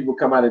matches and people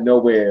come out of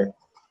nowhere,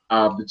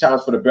 the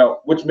challenge for the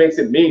belt, which makes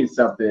it mean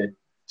something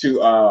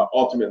to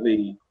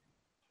ultimately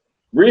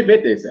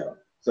reinvent themselves.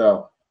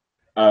 So,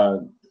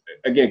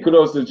 again,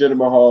 kudos to Jinder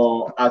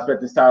Mahal. I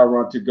expect this title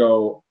run to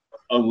go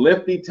a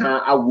lengthy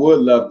time. I would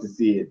love to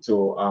see it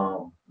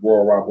to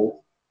Royal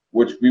Rumble,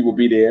 which we will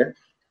be there,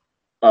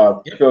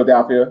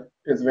 Philadelphia,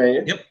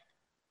 Pennsylvania.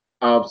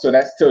 Yep. So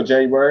that's till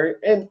January.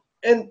 And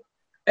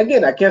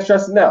again, I can't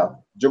stress enough.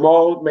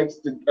 Jamal makes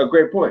a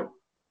great point.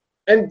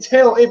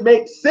 Until it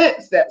makes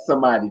sense that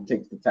somebody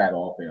takes the title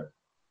off him.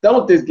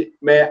 Don't this get,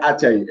 man, I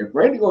tell you, if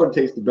Randy Orton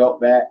takes the belt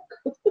back,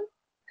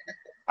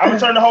 I'm gonna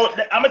turn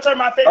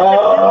my favorite.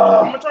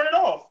 I'm gonna turn it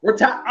off.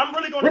 I'm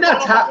really gonna turn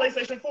off my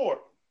PlayStation 4.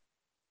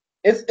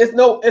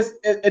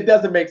 It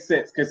doesn't make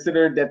sense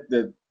considering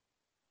that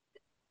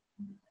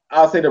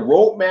I'll say the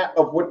roadmap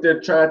of what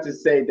they're trying to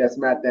say that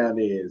SmackDown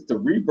is to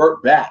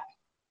revert back.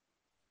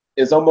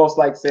 It's almost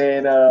like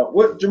saying,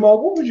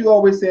 Jamal, what was you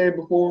always saying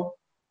before?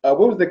 What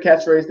was the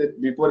catchphrase that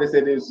before they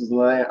said this was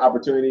land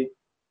opportunity?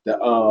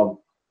 What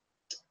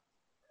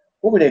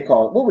were they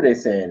calling? What were they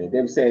saying?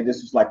 They were saying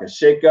this was like a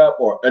shakeup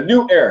or a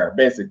new era,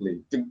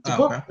 basically. To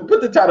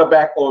put the title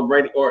back on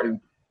Randy Orton,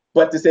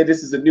 but to say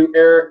this is a new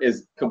era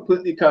is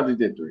completely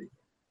contradictory.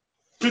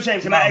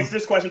 James, can I ask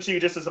this question to you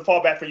just as a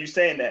fallback for you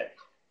saying that?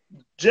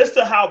 Just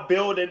to how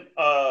building,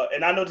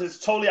 and I know this is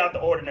totally out the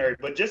ordinary,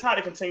 but just how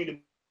to continue to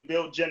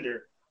build Jinder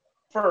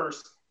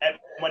first at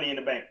Money in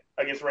the Bank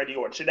against Randy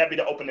Orton. Should that be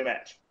the opening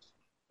match?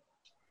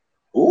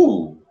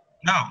 Ooh.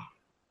 No.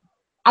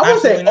 I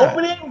would say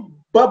opening,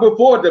 but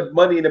before the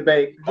Money in the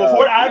Bank.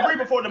 I agree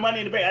before the Money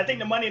in the Bank. I think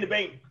the Money in the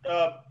Bank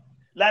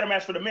ladder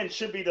match for the men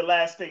should be the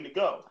last thing to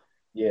go.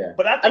 Yeah.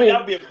 But I think that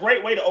would be a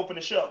great way to open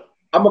the show.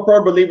 I'm a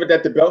firm believer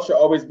that the belt should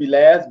always be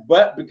last,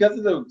 but because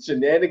of the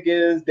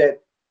shenanigans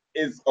that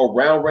is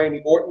around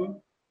Randy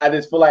Orton, I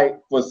just feel like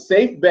for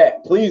safe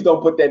bet, please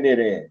don't put that near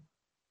the end.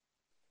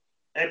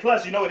 And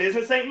plus, it is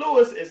in St.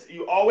 Louis.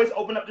 You always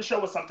open up the show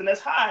with something that's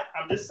hot.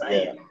 I'm just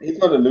saying. Yeah, he's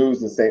going to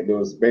lose in St.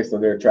 Louis based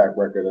on their track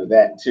record of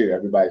that, too.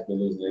 Everybody's been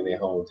losing in their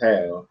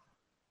hometown.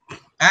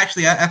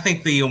 Actually, I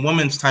think the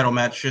women's title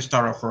match should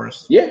start off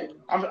first. Yeah.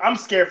 I'm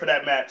scared for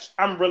that match.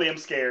 I'm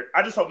scared.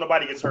 I just hope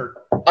nobody gets hurt.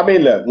 I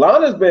mean, look,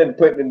 Lana's been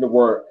putting in the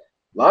work.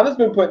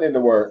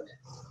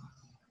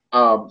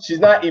 She's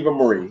not Eva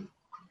Marie.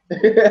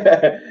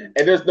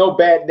 And there's no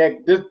bad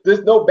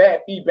there's no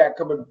bad feedback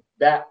coming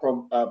back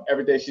from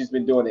everything she's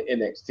been doing in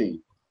NXT.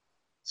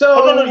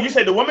 So no, you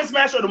said the women's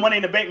match or the Money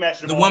in the Bank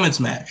match? The women's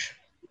match.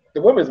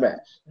 The women's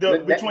match.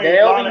 Between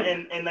Lana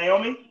and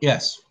Naomi?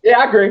 Yes. Yeah,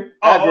 I agree.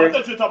 I thought you were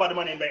talking about the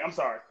Money in the Bank. I'm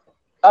sorry.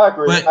 I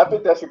agree. But I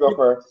think that should go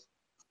first.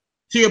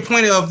 To your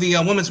point of the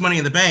women's Money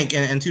in the Bank,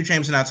 and 2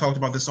 Chainz and I talked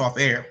about this off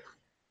air,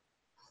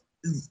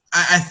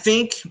 I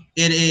think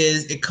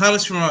it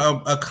comes from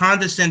a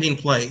condescending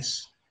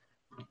place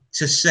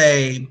to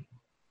say,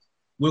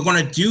 we're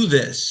going to do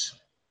this,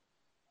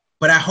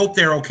 but I hope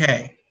they're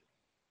okay.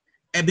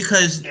 And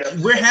because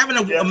we're having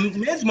a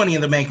men's Money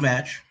in the Bank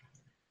match,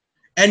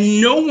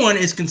 and no one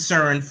is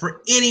concerned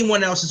for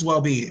anyone else's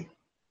well-being.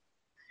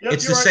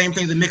 It's the same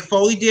thing that Mick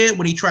Foley did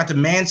when he tried to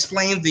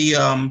mansplain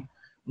the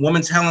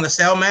women's Hell in a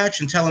Cell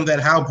match and tell them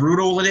that how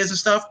brutal it is and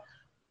stuff.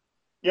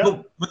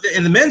 But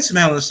in the men's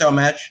Hell in a Cell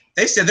match,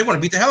 they said they're going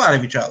to beat the hell out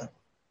of each other.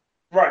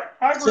 Right.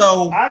 I agree.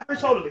 So I agree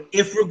totally.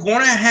 If we're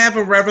going to have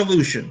a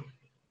revolution,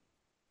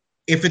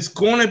 if it's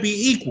going to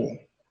be equal,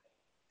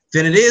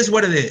 then it is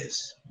what it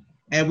is.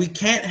 And we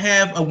can't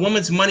have a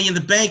women's Money in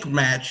the Bank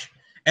match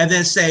and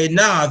then say,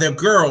 nah, they're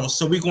girls,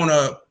 so we're going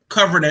to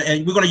cover it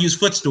and we're going to use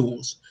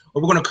footstools,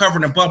 or we're going to cover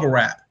it in bubble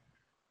wrap,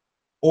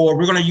 or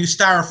we're going to use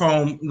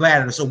styrofoam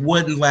ladders or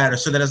wooden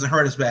ladders so that doesn't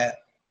hurt as bad,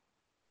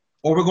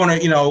 or we're going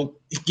to,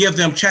 give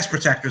them chest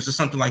protectors or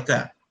something like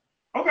that.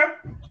 Okay.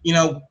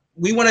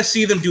 We want to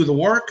see them do the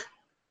work.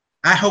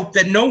 I hope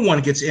that no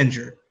one gets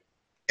injured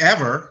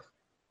ever,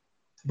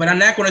 but I'm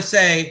not going to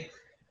say,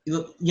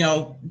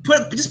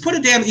 just put a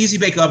damn Easy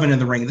Bake Oven in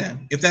the ring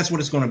then, if that's what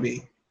it's going to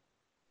be.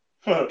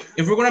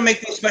 If we're going to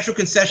make those special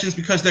concessions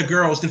because they're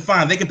girls, then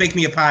fine, they can bake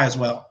me a pie as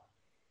well.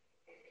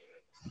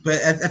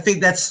 But I think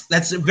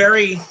that's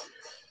very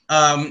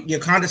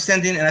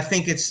condescending, and I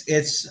think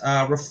it's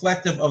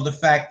reflective of the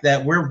fact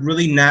that we're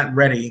really not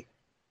ready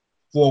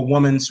for a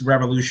women's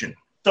revolution.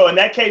 So in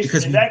that case,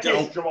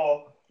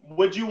 Jamal,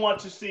 would you want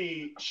to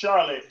see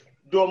Charlotte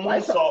do a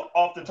moonsault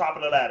off the top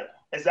of the ladder?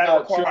 Is that a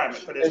requirement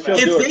for this match?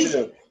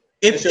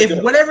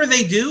 If whatever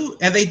they do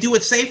and they do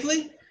it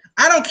safely,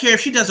 I don't care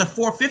if she does a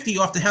 450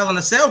 off the Hell in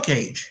a Cell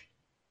cage.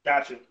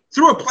 Gotcha.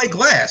 Through a plate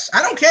glass.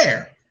 I don't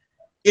care.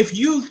 If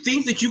you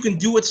think that you can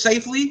do it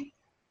safely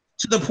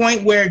to the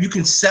point where you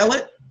can sell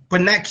it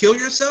but not kill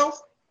yourself,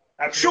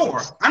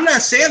 absolutely. Sure. I'm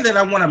not saying that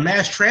I want a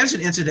mass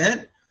transit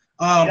incident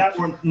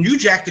or New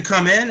Jack to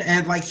come in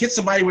and hit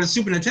somebody with a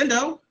Super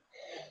Nintendo,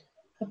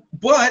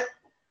 but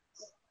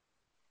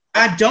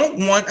I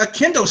don't want a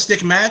kendo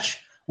stick match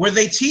where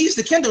they tease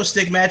the kendo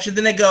stick match and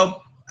then they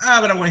go,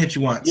 but I want to hit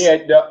you once.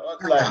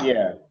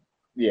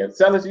 Yeah,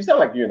 Sellers, you sound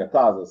like you're in a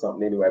closet or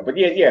something anyway. But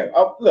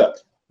look,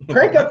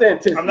 crank up the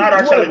intensity. I'm not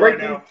Archie right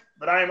now,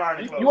 but I am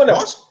ironing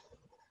clothes.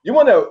 You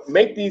want to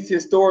make these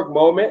historic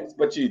moments,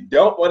 but you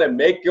don't want to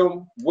make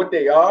them what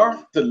they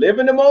are to live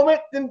in the moment.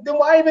 Then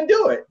why even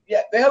do it?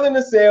 Yeah, the Hell in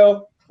a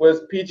Cell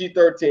was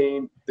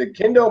PG-13. The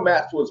kendo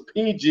match was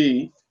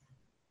PG.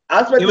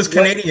 It was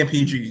Canadian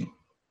PG.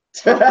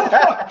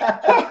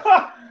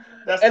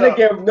 And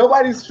again,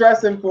 nobody's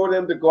stressing for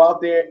them to go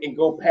out there and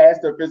go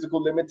past their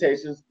physical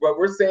limitations, but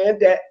we're saying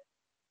that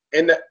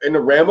in the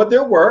realm of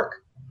their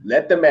work,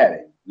 let them at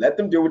it. Let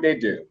them do what they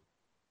do.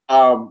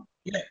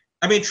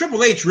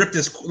 Triple H ripped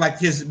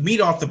his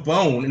meat off the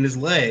bone in his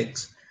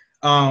legs,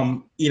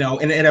 in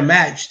a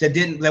match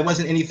that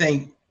wasn't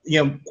anything,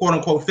 quote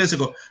unquote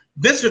physical.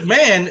 Vince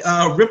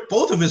McMahon ripped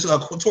tore both of his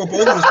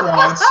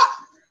quads.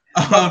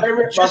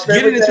 Just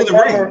getting into the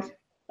ring.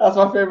 That's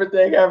my favorite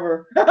thing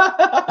ever.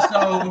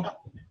 So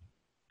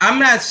I'm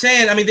not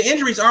saying, the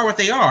injuries are what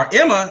they are.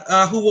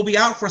 Emma, who will be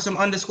out for some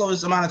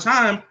undisclosed amount of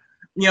time,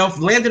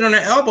 landed on her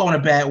elbow in a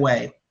bad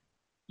way.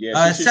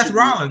 Yeah, Seth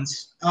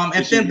Rollins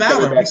and Finn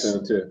Balor.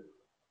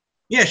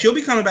 Yeah, she'll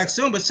be coming back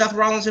soon, but Seth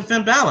Rollins and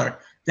Finn Balor,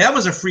 that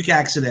was a freak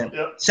accident.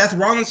 Yep. Seth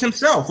Rollins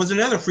himself was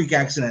another freak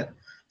accident.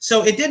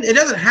 So it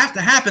doesn't have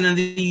to happen in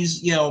these,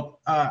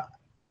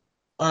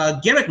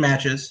 gimmick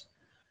matches.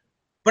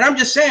 But I'm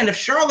just saying, if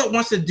Charlotte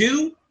wants to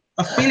do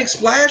a Phoenix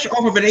Splash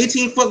off of an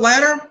 18-foot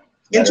ladder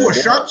into a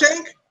Shark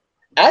Tank,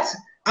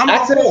 I'm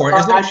all for it.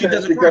 As long as she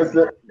does it because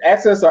the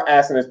access are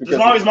accidents because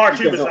of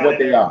what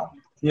they are.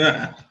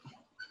 Yeah.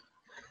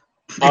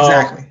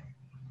 Exactly.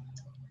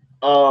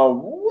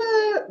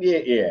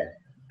 Yeah.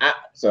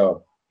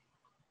 So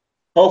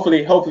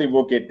hopefully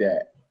we'll get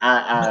that.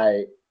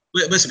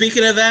 But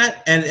speaking of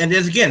that, and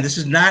there's again, this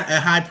is not a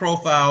high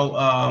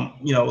profile,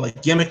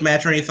 gimmick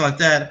match or anything like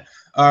that.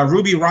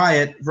 Ruby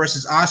Riott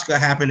versus Asuka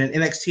happened at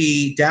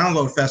NXT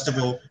Download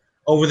Festival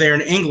over there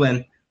in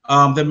England.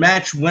 The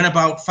match went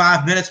about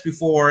 5 minutes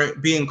before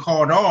being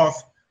called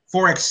off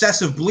for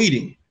excessive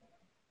bleeding.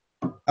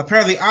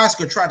 Apparently,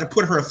 Asuka tried to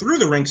put her through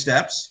the ring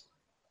steps,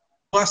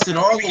 busted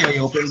all the way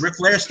open, Ric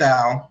Flair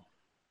style.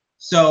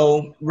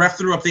 So, ref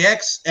threw up the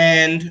X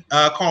and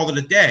called it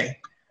a day.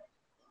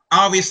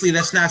 Obviously,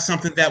 that's not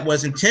something that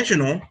was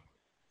intentional,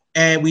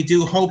 and we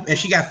do hope. And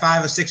she got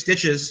 5 or 6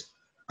 stitches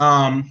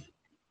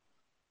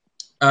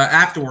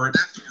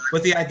afterwards.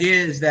 But the idea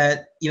is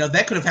that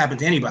that could have happened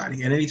to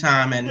anybody at any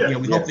time, and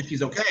we hope that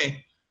she's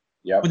okay.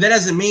 Yeah. But that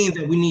doesn't mean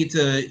that we need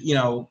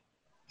to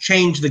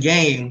change the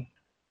game.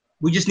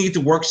 We just need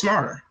to work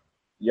smarter.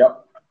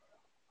 Yep.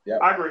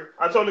 I agree.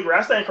 I totally agree.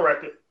 I stand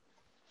corrected.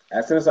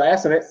 Accidents are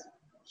accidents.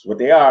 It's what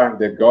they are.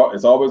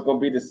 It's always going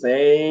to be the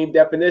same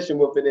definition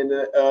within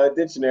the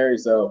dictionary.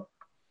 So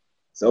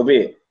be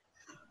it.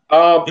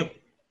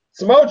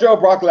 Samoa Joe,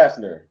 Brock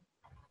Lesnar.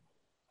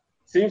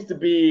 seems to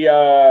be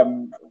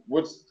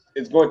which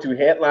is going to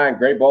headline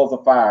Great Balls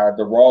of Fire,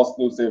 the Raw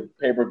exclusive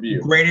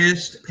pay-per-view.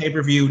 Greatest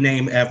pay-per-view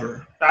name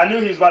ever. I knew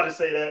he was about to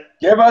say that.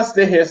 Give us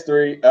the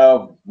history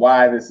of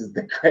why this is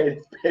the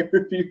greatest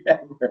pay-per-view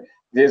ever.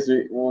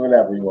 History,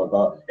 whatever you want to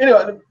call it.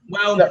 Anyway,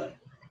 well,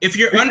 if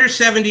you're under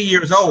 70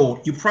 years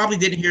old, you probably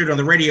didn't hear it on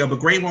the radio, but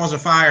Great Balls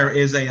of Fire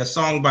is a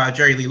song by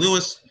Jerry Lee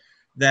Lewis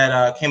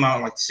that came out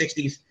in like the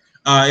 60s.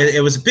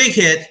 It was a big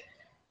hit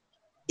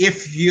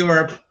if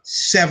you're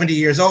 70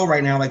 years old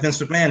right now, like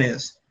Vince McMahon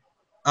is.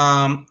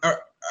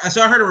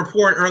 So I heard a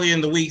report earlier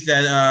in the week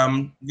that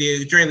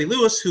the Jerry Lee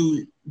Lewis,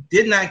 who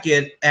did not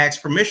get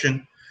asked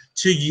permission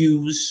to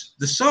use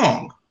the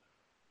song,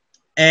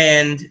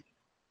 and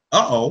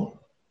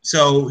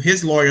so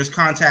his lawyers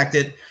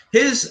contacted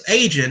his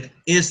agent.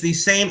 Is the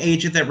same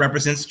agent that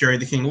represents Jerry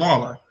the King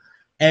Lawler,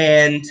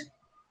 and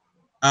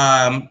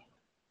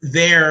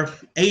their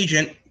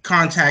agent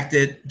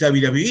contacted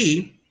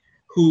WWE,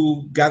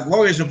 who got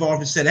lawyers involved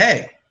and said,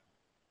 "Hey,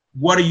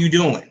 what are you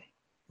doing?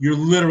 You're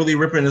literally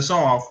ripping us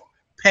off.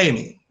 Pay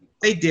me."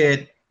 They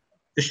did.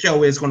 The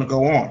show is going to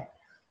go on.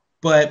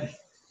 But,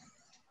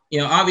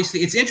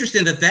 obviously it's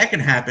interesting that can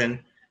happen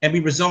and be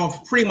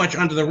resolved pretty much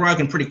under the rug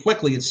and pretty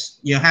quickly. It's,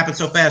 happened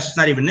so fast, it's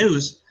not even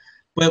news.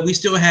 But we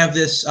still have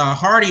this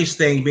Hardy's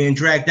thing being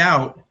dragged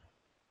out.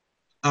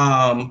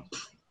 And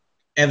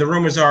the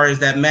rumors is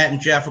that Matt and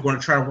Jeff are going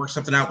to try to work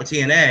something out with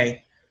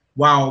TNA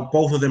while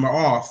both of them are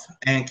off.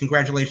 And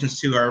congratulations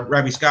to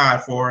Ravi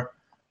Scott for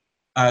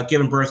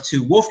giving birth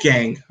to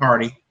Wolfgang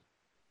Hardy,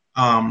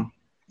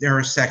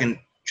 their second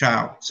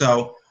child.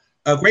 So,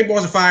 Great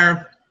Balls of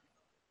Fire,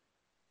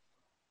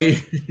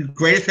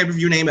 greatest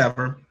pay-per-view name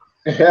ever.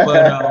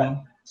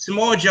 But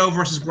Samoa Joe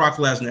versus Brock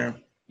Lesnar.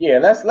 Yeah,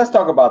 let's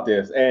talk about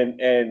this.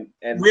 And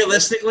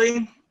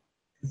realistically,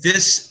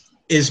 this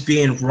is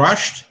being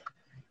rushed.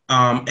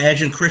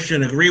 Edge and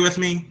Christian agree with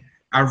me.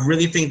 I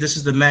really think this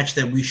is the match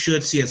that we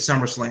should see at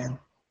SummerSlam.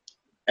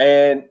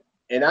 And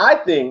I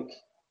think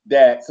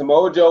that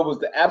Samoa Joe was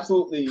the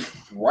absolutely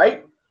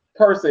right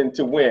person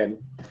to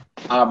win.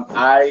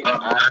 I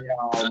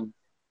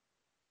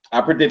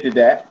predicted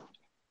that,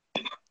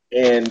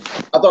 and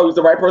I thought he was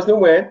the right person to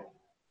win,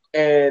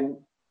 and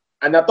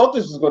I thought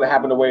this was going to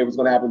happen the way it was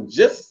going to happen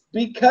just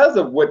because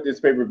of what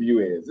this pay-per-view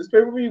is. This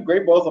pay-per-view,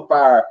 Great Balls of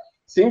Fire,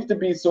 seems to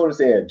be sort of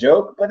say a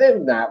joke, but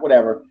it's not.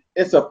 Whatever,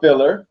 it's a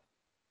filler.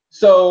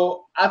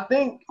 So I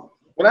think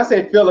when I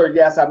say filler,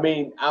 yes, I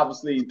mean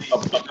obviously a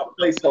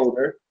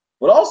placeholder.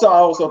 But I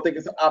also think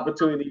it's an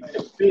opportunity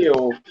to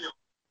feel,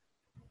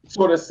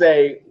 sort of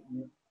say,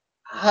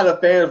 how the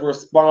fans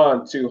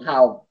respond to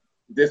how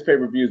this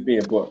pay-per-view is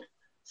being booked.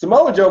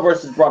 Samoa Joe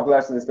versus Brock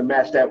Lesnar is the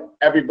match that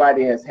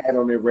everybody has had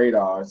on their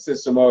radar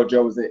since Samoa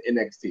Joe was in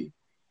NXT.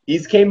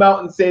 He's came out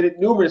and said it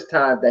numerous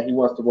times that he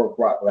wants to work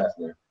Brock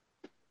Lesnar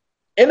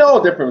in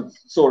all different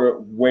sort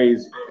of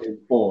ways and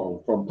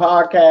form, from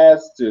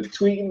podcasts to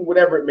tweeting,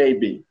 whatever it may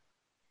be.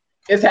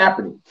 It's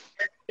happening.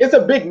 It's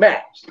a big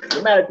match,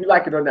 no matter if you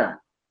like it or not.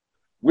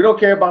 We don't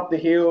care about the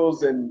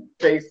heels and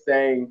face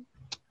thing,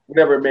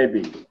 whatever it may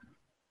be.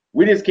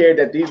 We just care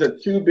that these are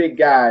two big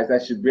guys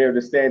that should be able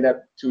to stand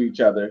up to each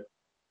other.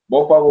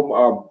 Both of them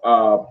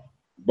are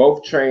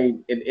both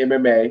trained in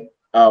MMA,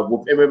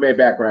 with MMA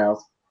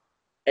backgrounds.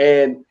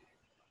 And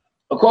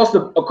across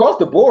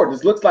the board,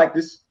 this looks like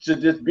this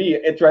should just be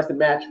an interesting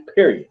match,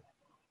 period.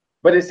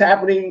 But it's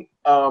happening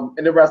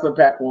in the wrestling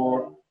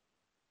platform,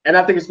 and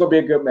I think it's going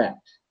to be a good match.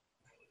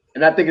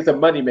 And I think it's a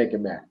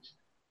money-making match.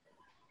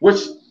 Which,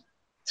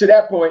 to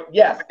that point,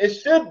 yes, it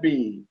should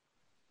be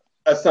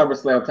a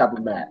SummerSlam type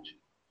of match.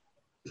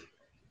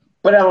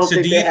 But I don't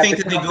think. So, do you think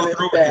that they go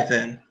through with it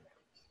then?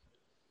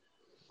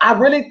 I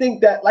really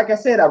think that, like I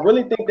said, I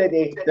really think that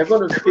they're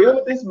going to deal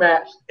with this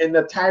match and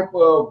the type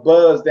of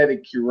buzz that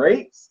it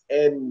curates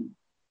and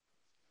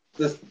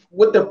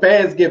what the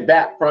fans get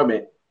back from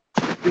it.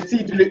 To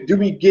see, do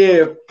we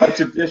give a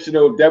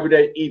traditional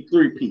WWE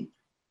 3-peat?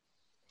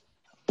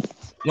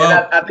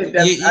 Well,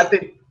 I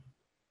think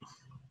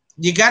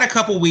you got a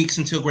couple weeks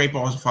until Great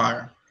Balls of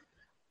Fire.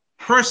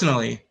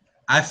 Personally,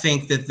 I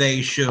think that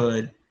they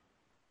should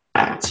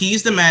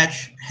tease the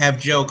match, have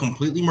Joe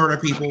completely murder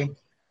people.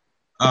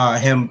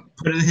 Him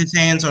putting his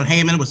hands on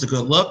Heyman was a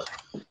good look,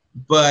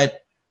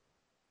 but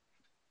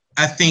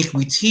I think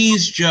we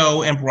tease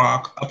Joe and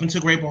Brock up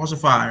until Great Balls of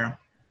Fire,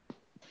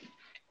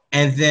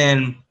 and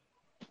then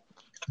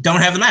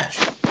don't have the match.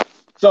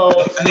 So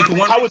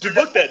how would you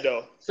book that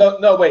though? So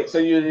no, wait. So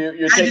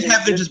you're just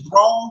have them just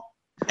brawl,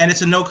 and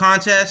it's a no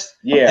contest.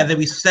 Yeah. And then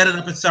we set it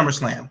up at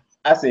SummerSlam.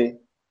 I see.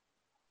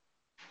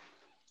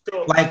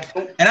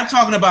 And I'm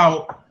talking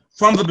about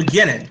from the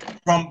beginning,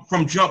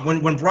 from jump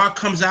when Brock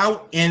comes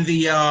out in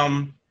the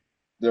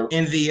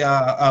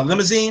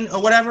limousine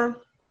or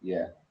whatever.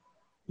 Yeah.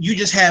 You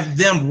just have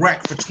them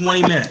wreck for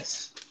 20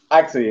 minutes.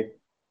 I see.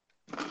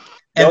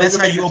 And that's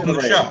how you open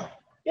the show.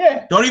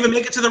 Yeah. Don't even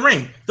make it to the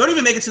ring. Don't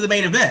even make it to the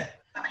main event.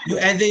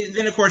 And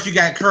then of course you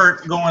got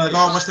Kurt going like,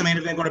 oh, what's the main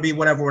event going to be?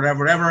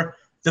 Whatever.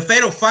 The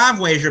Fatal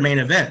 5-Way is your main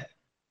event.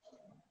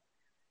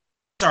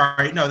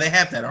 sorry, no, they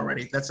have that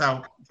already. That's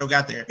how Joe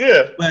got there.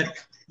 Yeah. But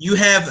you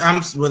have,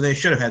 well, they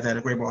should have had that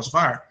at Great Balls of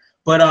Fire.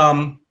 But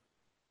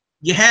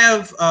you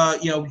have,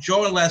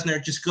 Joe and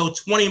Lesnar just go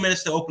 20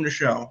 minutes to open the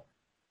show,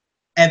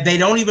 and they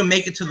don't even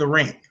make it to the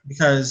ring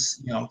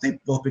because,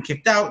 they've both been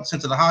kicked out,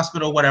 sent to the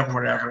hospital,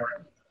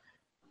 whatever.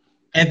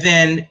 And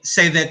then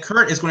say that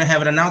Kurt is going to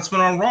have an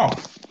announcement on Raw.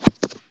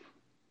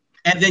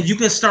 And then you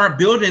can start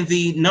building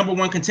the number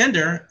one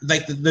contender,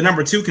 like the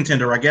number two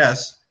contender, I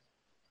guess,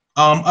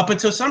 up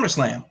until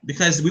SummerSlam,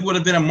 because we would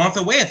have been a month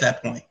away at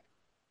that point.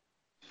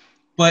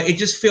 But it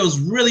just feels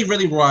really,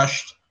 really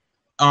rushed.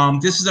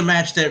 This is the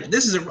match that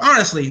this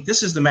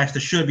is the match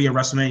that should be at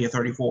WrestleMania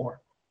 34.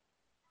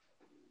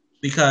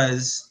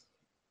 Because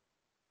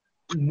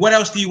what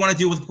else do you want to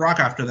do with Brock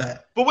after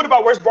that? But what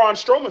about where's Braun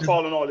Strowman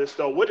fall in all this,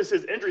 though? What is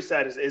his injury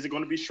status? Is it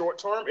going to be short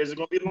term? Is it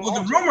going to be long term?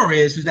 Well, the rumor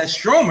is that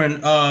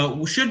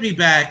Strowman should be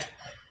back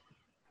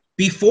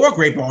before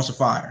Great Balls of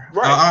Fire.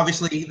 Right.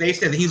 Obviously, they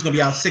said that he's going to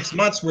be out 6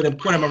 months. Would have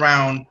put him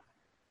around,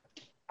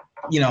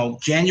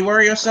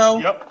 January or so.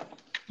 Yep.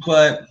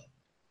 But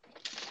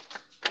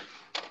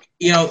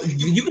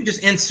you can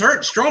just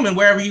insert Strowman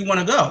wherever you want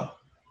to go.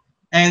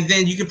 And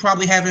then you could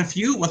probably have him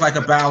feud with like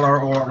a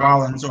Balor or a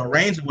Rollins or a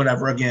Reigns or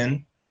whatever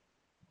again,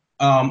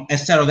 and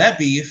settle that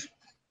beef.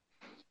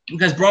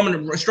 Because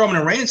Strowman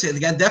and Reigns said they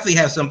definitely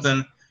have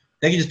something.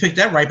 They can just pick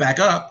that right back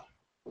up.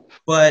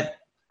 But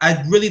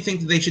I really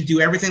think that they should do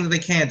everything that they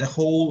can to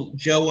hold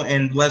Joe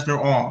and Lesnar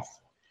off.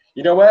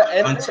 You know what?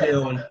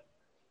 Until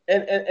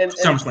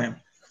SummerSlam.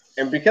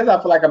 And because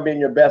I feel like I'm being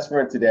your best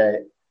friend today,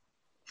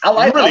 I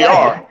like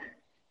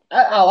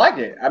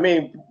it. I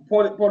mean,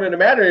 point of the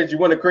matter is you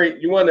want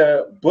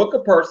to book a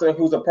person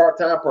who's a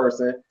part-time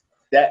person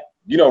that,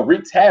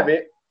 wreaks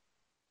havoc.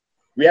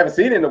 We haven't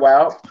seen it in a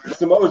while.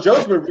 Samoa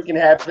Joe's been wreaking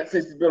havoc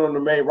since he's been on the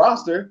main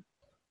roster.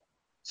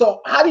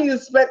 So how do you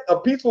expect a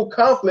peaceful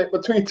conflict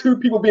between two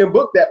people being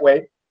booked that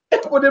way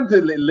and for them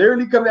to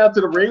literally come down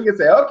to the ring and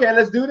say, okay,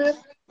 let's do this?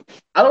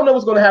 I don't know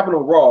what's going to happen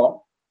on Raw,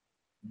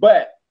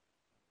 but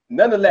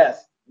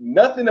nonetheless,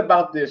 nothing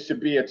about this should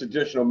be a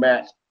traditional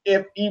match,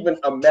 if even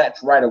a match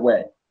right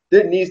away.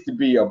 There needs to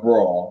be a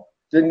brawl.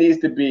 There needs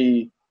to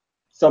be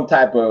some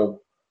type of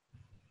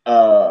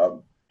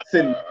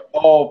send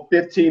all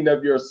 15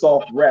 of your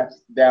soft refs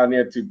down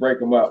there to break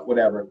them up,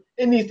 whatever.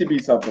 It needs to be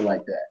something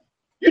like that.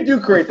 You do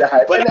create the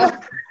hype. But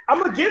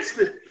I'm against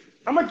it.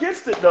 I'm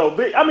against it, though.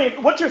 But, I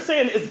mean, what you're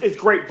saying is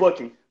great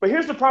booking. But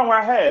here's the problem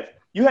I have.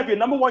 You have your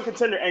number one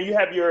contender and you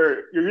have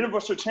your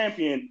Universal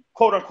Champion,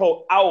 quote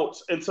unquote, out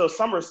until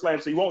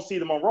SummerSlam, so you won't see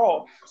them on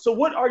Raw. So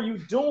what are you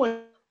doing?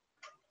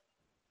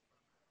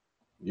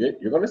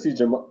 You're going to see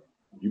Joe.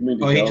 You mean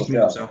he just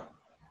moved himself.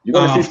 You're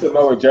going to see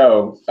Samoa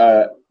Joe.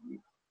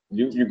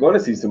 You're going to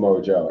see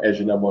Samoa Joe as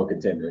your number one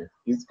contender.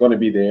 He's going to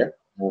be there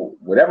for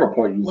whatever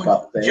point you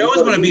about to say. Joe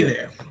is going to be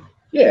there.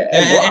 Yeah,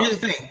 and here's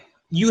the thing: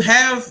 you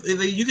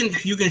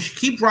can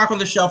keep Brock on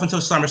the shelf until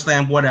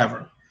SummerSlam,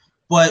 whatever.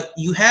 But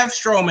you have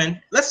Strowman.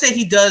 Let's say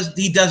he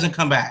doesn't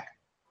come back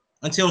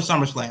until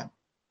SummerSlam.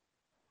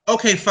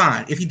 Okay,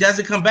 fine. If he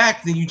doesn't come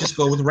back, then you just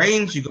go with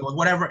Reigns, you go with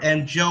whatever,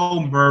 and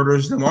Joe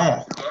murders them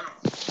all.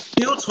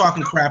 Still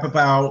talking crap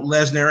about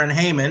Lesnar and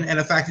Heyman and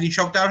the fact that he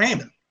choked out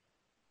Heyman.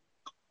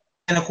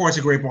 And of course,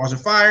 the Great Balls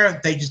of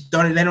Fire, they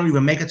don't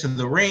even make it to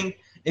the ring.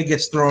 It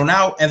gets thrown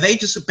out, and they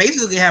just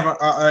basically have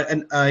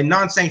a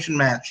non-sanctioned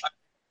match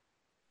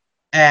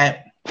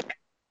at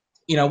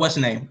what's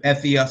the name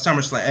at the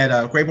SummerSlam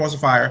at Great Balls of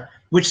Fire,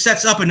 which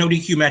sets up a no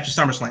DQ match at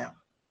SummerSlam.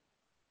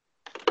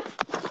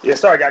 Yeah,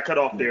 sorry, I got cut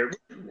off there.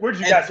 Where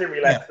did you guys hear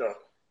me last though?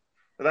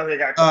 I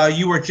think I got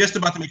you were just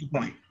about to make a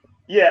point.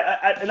 Yeah,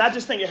 I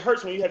just think it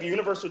hurts when you have your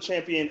Universal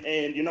Champion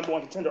and your number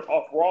one contender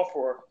off Raw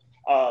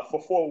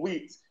for 4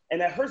 weeks. And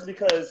that hurts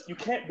because you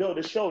can't build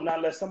a show not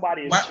unless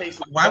somebody is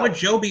chasing. Why would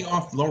Joe be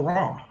off the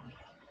Raw?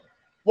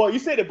 Well, you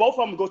said that both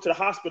of them go to the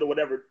hospital,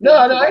 whatever. No,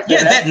 I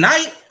said that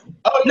night.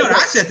 Oh, no,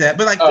 I said that,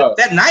 but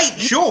that night,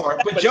 sure.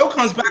 But Joe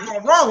comes back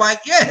on Raw, like,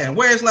 yeah,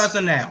 where's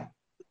Lesnar now?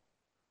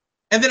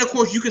 And then, of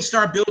course, you can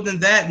start building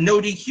that no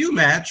DQ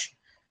match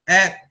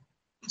at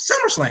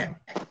SummerSlam.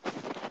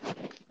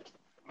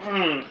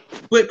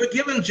 But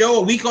giving Joe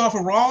a week off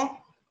of Raw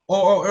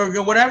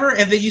or whatever,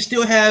 and then you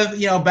still have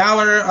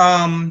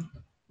Balor,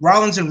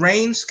 Rollins, and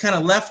Reigns kind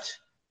of left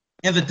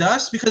in the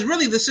dust, because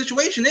really the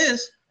situation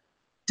is,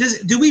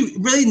 do we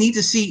really need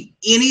to see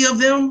any of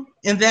them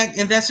in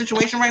that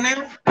situation right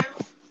now?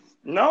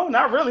 No,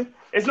 not really.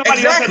 It's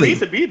nobody else that needs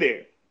to be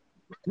there.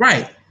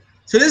 Right.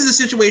 So this is a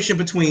situation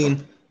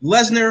between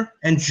Lesnar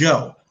and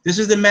Joe. This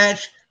is the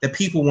match that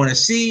people want to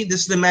see.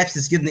 This is the match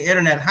that's getting the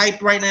internet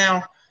hyped right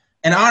now.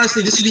 And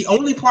honestly, this is the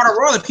only part of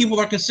Raw that people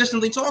are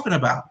consistently talking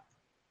about.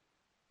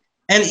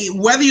 And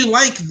whether you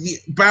like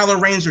Balor,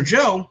 Reigns, or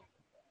Joe,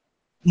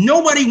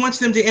 nobody wants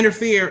them to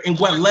interfere in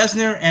what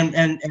Lesnar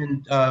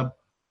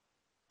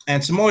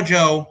and Samoa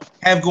Joe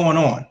have going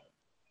on.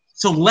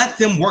 So let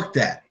them work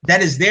that.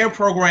 That is their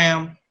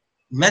program.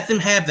 Let them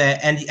have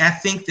that. And I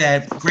think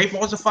that Great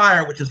Balls of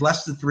Fire, which is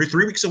less than three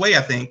weeks away,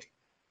 I think,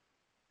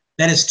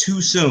 that is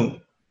too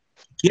soon.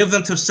 Give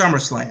them to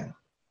SummerSlam.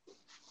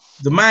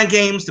 The mind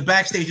games, the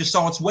backstage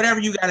assaults, whatever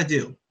you got to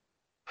do.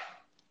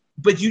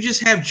 But you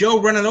just have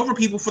Joe running over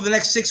people for the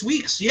next 6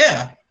 weeks.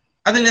 Yeah,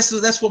 I think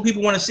that's what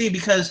people want to see,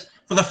 because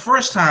for the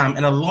first time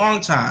in a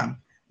long time,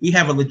 we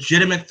have a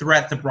legitimate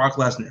threat to Brock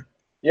Lesnar.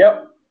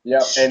 Yep.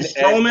 And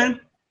Strowman,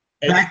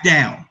 back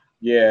down.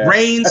 Yeah.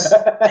 Reigns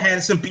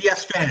had some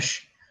BS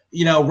finish.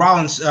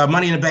 Rollins,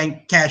 Money in the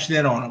Bank cashed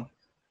in on him.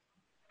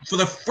 For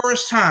the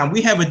first time,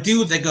 we have a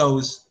dude that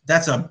goes,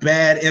 that's a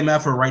bad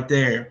MFer right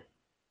there.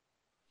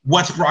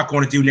 What's Brock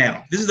going to do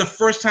now? This is the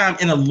first time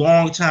in a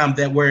long time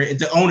that where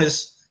the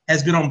onus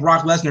has been on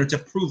Brock Lesnar to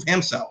prove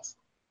himself.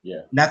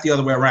 Yeah. Not the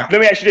other way around.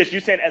 Let me ask you this. You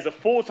said as a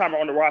full-timer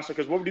on the roster,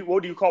 because what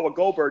do you call what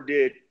Goldberg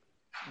did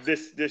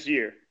this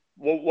year?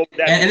 What would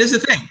that and this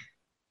is the thing.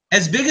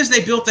 As big as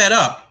they built that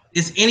up,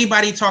 is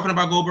anybody talking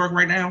about Goldberg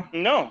right now?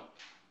 No.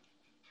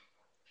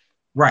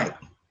 Right.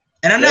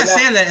 And I'm not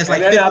saying that as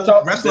like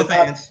wrestling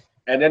fans.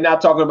 And they're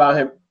not talking about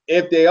him.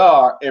 If they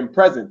are in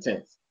present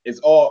tense, it's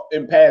all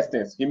in past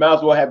tense. He might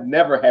as well have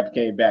never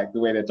came back the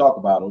way they talk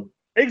about him.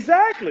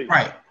 Exactly.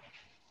 Right.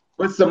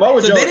 But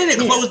Samoa Joe, they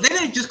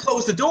didn't just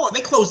close the door.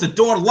 They closed the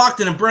door, locked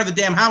it, and burned the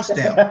damn house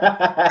down.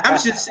 I'm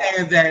just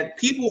saying that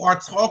people are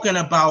talking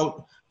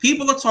about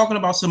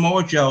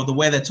Samoa Joe the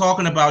way they're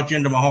talking about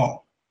Jinder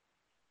Mahal.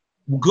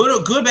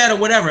 Good, bad, or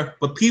whatever,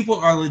 but people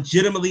are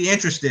legitimately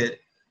interested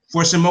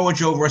for Samoa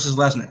Joe versus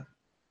Lesnar.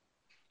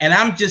 And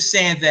I'm just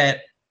saying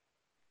that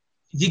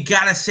you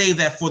got to save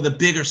that for the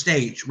bigger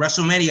stage.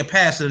 WrestleMania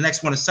passed, so the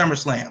next one is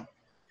SummerSlam.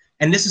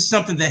 And this is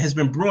something that has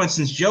been brewing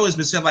since Joe has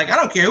been said, like, I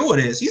don't care who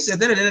it is. He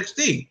said that at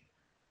NXT.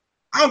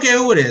 I don't care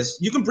who it is.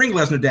 You can bring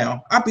Lesnar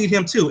down. I beat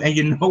him too. And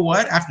you know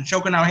what? After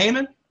choking out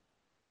Heyman,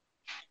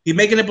 he's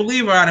making a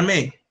believer out of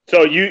me.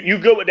 So you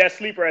good with that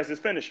sleeper as his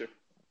finisher?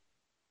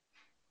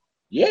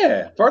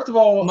 Yeah. First of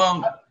all,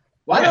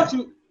 why don't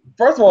you?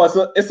 First of all,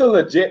 it's a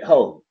legit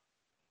hold,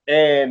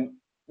 and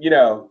it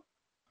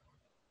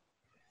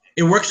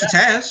works for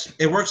Taz.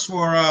 It works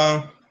for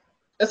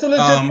it's a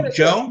legit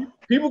Joe.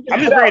 People I'm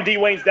just bringing D.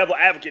 Wayne's devil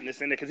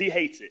advocateness in there because he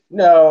hates it.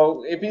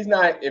 No, if he's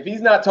not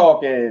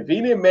talking, if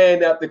he didn't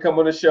man up to come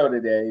on the show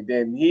today,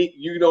 then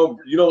you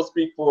don't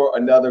speak for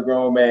another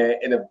grown man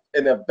in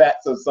a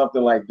facts of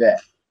something like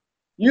that.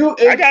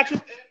 I got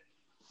you.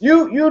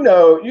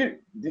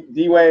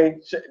 D.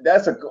 Wayne,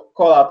 that's a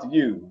call out to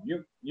you.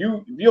 If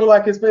you don't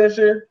like his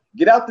finisher,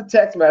 get out the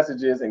text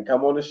messages and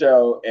come on the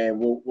show and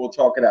we'll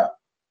talk it out.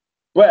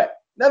 But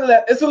none of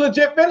that. It's a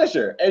legit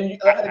finisher, and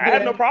I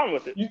have no problem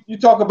with it. You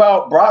talk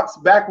about Brock's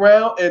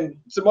background and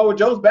Samoa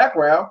Joe's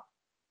background.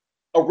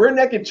 A rear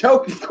naked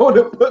choke is going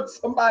to put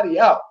somebody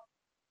out,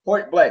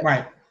 point blank.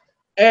 Right,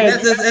 and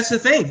that's the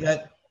thing.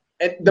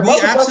 And the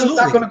motherfucker's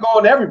not going to go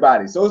on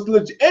everybody, so it's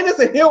legit, and it's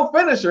a heel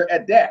finisher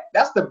at that.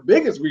 That's the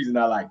biggest reason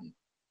I like it.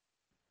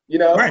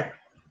 Right?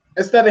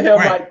 Instead of him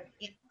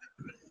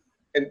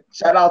and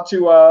shout out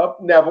to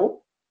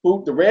Neville,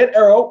 who the Red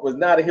Arrow was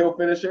not a heel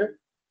finisher.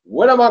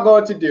 What am I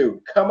going to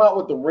do? Come out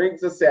with the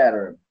Rings of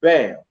Saturn.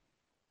 Bam.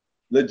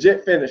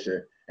 Legit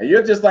finisher. And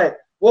you're just like,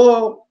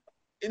 well,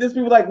 there's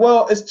people like,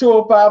 well, it's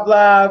 205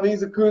 Live.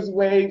 He's a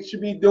cruiserweight.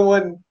 Should be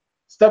doing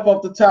stuff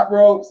off the top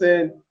ropes.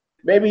 And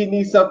maybe he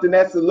needs something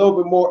that's a little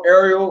bit more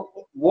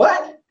aerial.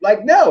 What?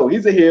 Like, no,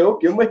 he's a heel.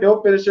 Give him a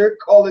heel finisher.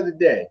 Call it a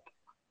day.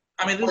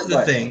 I mean, this is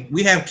the thing.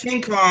 We have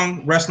King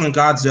Kong wrestling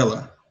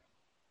Godzilla.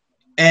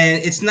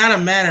 And it's not a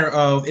matter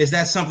of, is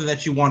that something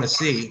that you want to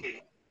see?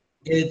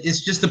 It's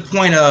just the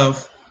point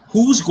of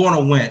who's going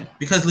to win,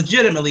 because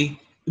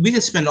legitimately we can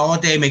spend all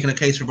day making a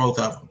case for both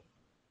of them,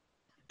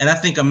 and I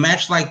think a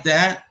match like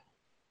that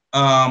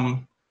I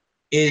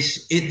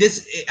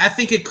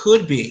think it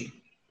could be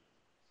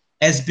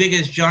as big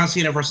as John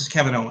Cena versus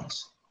Kevin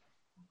Owens.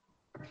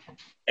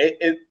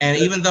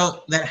 Even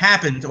though that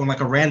happened on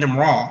like a random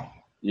Raw,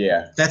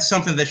 that's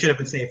something that should have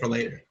been saved for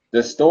later.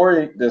 The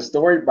story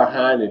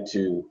behind it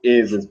too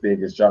is as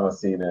big as John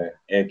Cena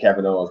and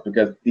Kevin Owens,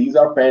 because these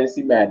are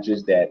fantasy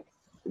matches that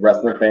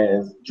wrestling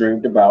fans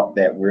dreamed about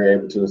that we're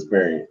able to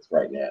experience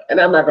right now.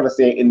 And I'm not going to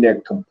say in their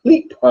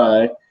complete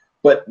prime,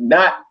 but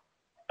not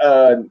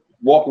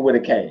walking with a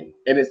cane.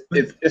 And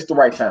it's the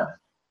right time.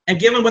 And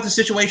given what the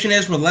situation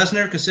is with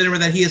Lesnar, considering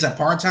that he is a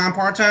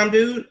part-time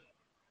dude,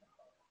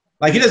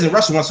 like he doesn't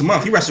wrestle once a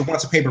month, he wrestles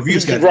once a pay-per-view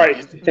schedule. Right.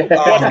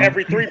 Once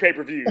every 3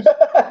 pay-per-views.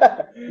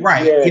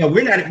 Right. Yeah.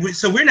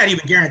 We're not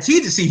even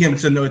guaranteed to see him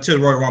to the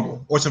Royal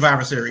Rumble or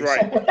Survivor Series.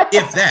 Right.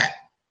 If that.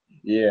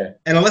 Yeah.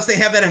 And unless they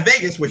have that in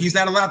Vegas where he's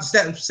not allowed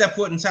to step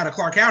foot inside of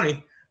Clark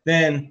County,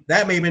 then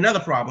that may be another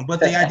problem.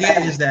 But the idea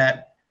is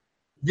that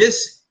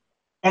this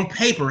on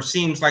paper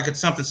seems like it's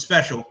something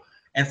special,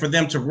 and for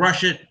them to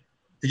rush it,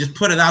 to just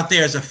put it out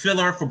there as a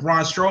filler for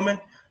Braun Strowman,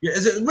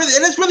 and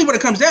that's really what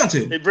it comes down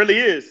to. It really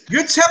is.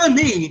 You're telling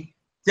me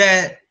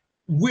that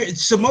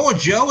Samoa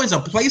Joe is a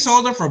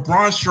placeholder for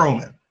Braun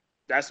Strowman?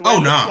 That's the way it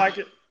looks like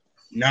it.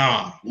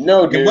 No,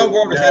 dude. In what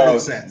world does that make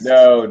sense?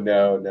 No. And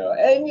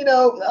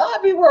a lot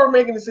of people are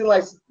making it seem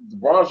like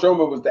Braun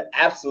Strowman was the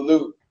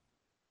absolute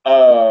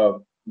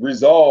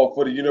resolved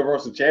for the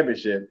Universal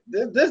Championship.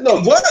 There's no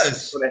It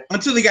was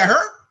until he got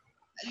hurt.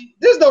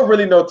 There's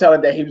really no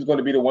telling that he was going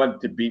to be the one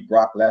to beat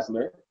Brock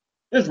Lesnar.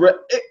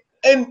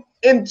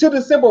 And to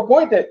the simple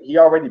point that he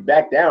already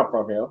backed down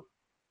from him.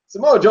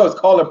 Samoa Joe is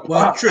calling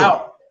Brock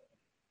out.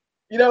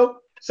 You know,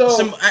 so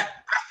I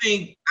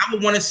think I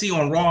would want to see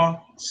on Raw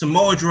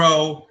Samoa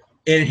Joe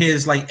in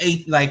his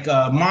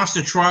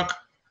monster truck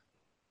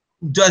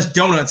does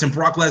donuts in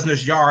Brock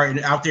Lesnar's yard and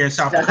out there in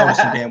South Dakota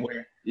some damn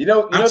where.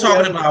 I'm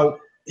talking about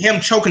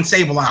him choking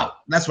Sable out.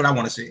 That's what I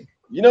want to see.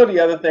 You know, the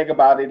other thing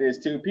about it is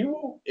too,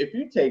 people, if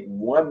you take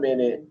 1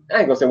 minute, I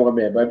ain't gonna say 1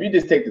 minute, but if you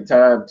just take the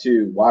time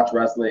to watch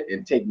wrestling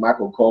and take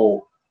Michael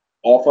Cole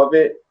off of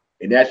it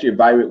and actually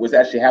evaluate what's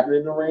actually happening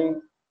in the ring,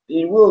 then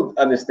you will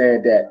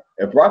understand that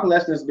if Brock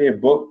Lesnar is being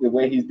booked the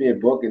way he's being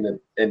booked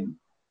and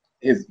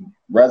his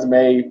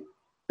resume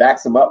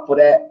backs him up for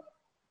that,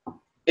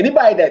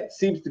 anybody that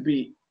seems to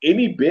be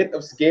any bit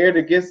of scared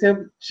against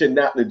him should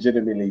not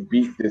legitimately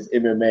beat this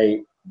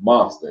MMA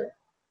monster,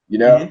 you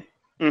know?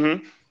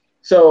 Mm-hmm.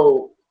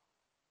 So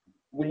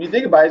when you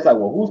think about it, it's like,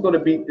 well, who's going to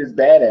beat this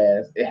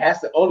badass? It has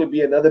to only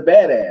be another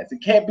badass.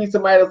 It can't be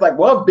somebody that's like,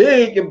 well, I'm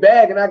big and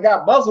bad and I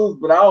got muscles,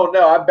 but I don't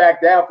know. I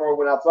backed down from him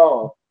when I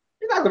saw him.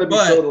 You're not going to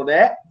be sold on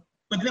that.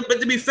 But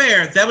to be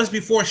fair, that was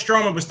before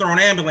Strowman was throwing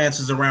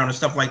ambulances around and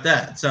stuff like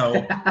that. So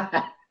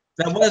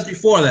that was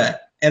before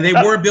that. And they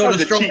were building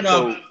Strowman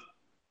up.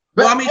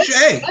 But, well, I mean,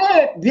 hey.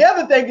 And the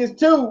other thing is,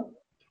 too,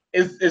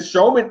 is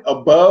Strowman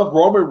above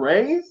Roman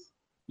Reigns?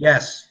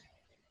 Yes.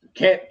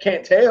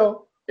 Can't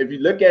tell. If you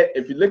look at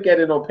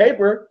it on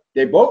paper,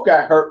 they both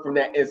got hurt from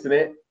that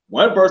incident.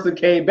 One person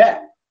came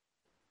back.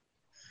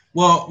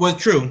 Well,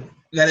 true.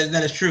 That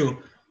is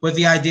true. But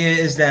the idea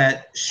is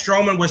that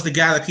Strowman was the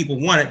guy that people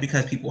wanted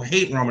because people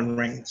hate Roman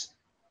Reigns.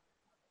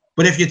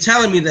 But if you're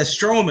telling me that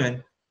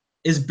Strowman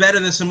is better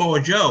than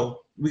Samoa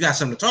Joe, we got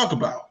something to talk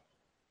about.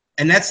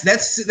 And that's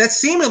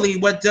seemingly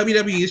what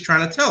WWE is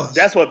trying to tell us.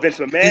 That's what Vince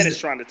McMahon is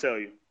trying to tell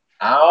you.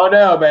 I don't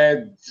know,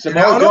 man.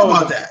 Samoa Joe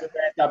is that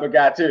type of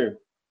guy too.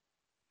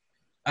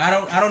 I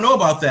don't know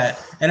about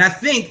that. And I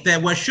think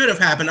that what should have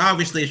happened,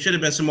 obviously, it should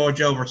have been Samoa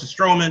Joe versus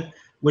Strowman,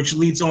 which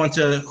leads on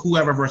to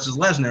whoever versus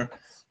Lesnar.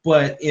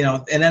 But, you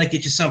know, and that'll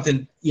get you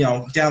something, you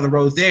know, down the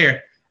road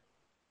there.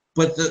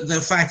 But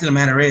the fact of the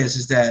matter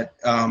is that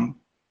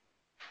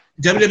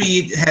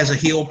WWE has a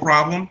heel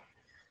problem.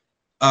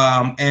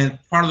 And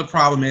part of the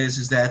problem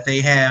is that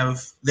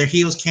their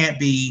heels can't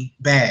be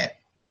bad.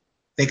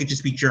 They could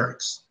just be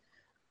jerks.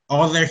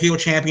 All of their heel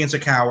champions are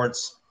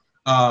cowards.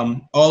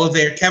 Kevin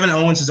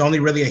Owens is only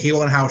really a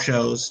heel in house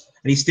shows,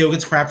 and he still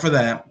gets crap for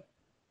that.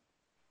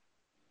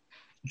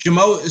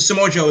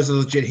 Samoa Joe is a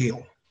legit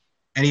heel,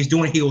 and he's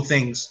doing heel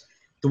things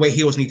the way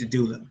heels need to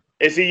do them.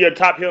 Is he your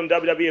top heel in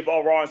WWE of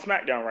all Raw and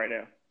SmackDown right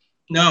now?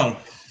 No.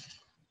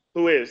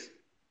 Who is?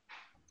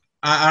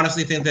 I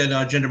honestly think that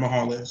Jinder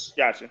Mahal is.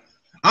 Gotcha.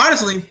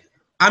 Honestly,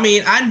 I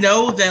mean, I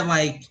know that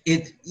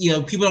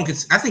people don't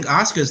get. I think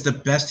Asuka is the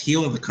best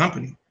heel in the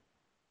company,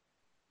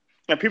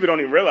 and people don't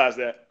even realize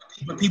that.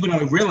 But people don't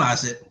even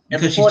realize it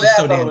And because before she's just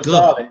that, so damn good.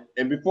 Charlotte.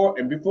 And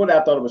before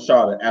that, I thought it was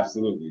Charlotte.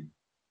 Absolutely.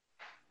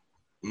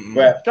 Mm-hmm.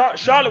 But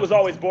Charlotte was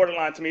always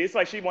borderline to me. It's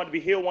like she wanted to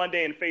be heel one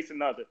day and face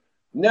another.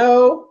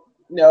 No,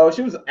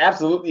 she was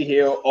absolutely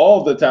heel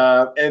all the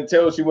time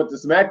until she went to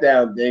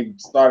SmackDown. They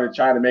started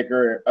trying to make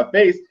her a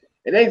face,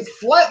 and they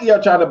slightly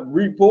are trying to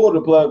re-pull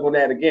the plug on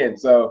that again.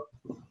 So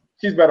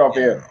she's better off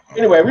here.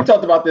 Anyway, we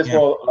talked about this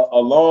for a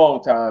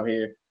long time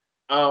here.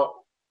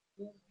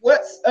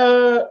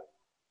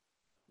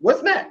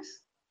 What's next?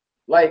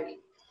 Like,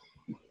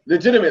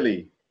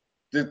 legitimately,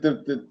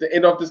 to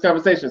end off this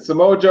conversation,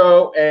 Samoa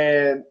Joe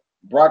and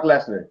Brock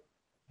Lesnar.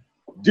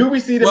 Do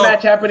we see the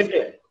match happen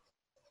again?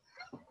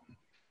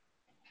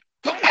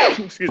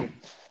 Excuse me.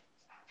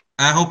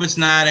 I hope it's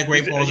not at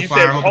Great Balls of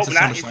Fire. I hope it's a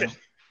SummerSlam.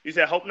 You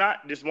said hope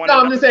not? Just one. No,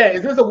 I'm just saying,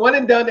 is this a one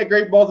and done at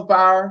Great Balls of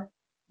Fire?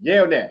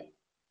 Yeah or nay?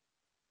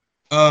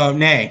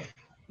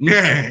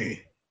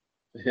 Nay.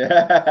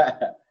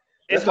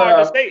 It's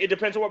hard to say. It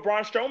depends on what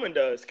Braun Strowman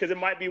does, because it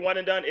might be one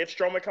and done if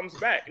Strowman comes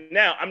back.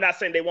 Now, I'm not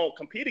saying they won't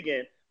compete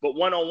again, but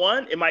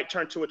one-on-one, it might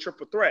turn to a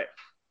triple threat.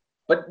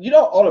 But you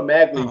don't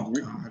automatically,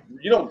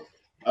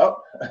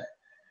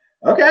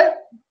 okay.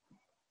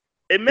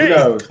 It may.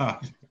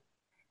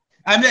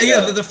 I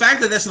mean, the fact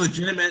that that's a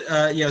legitimate,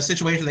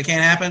 situation that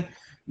can't happen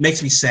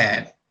makes me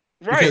sad.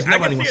 Right. Because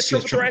nobody I can wants see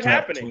to see a triple threat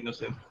happening.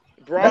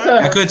 Braun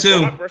I could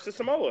too. Versus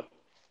Samoa.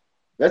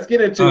 Let's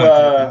get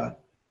into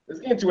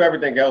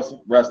everything else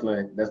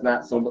wrestling that's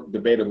not so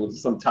debatable,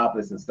 some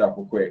topics and stuff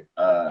real quick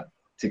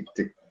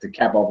to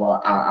cap off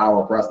our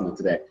hour of wrestling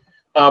today.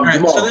 All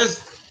right, so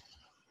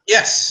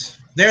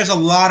there's a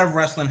lot of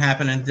wrestling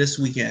happening this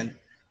weekend.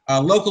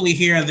 Locally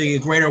here in the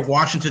greater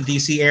Washington,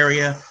 D.C.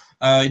 area,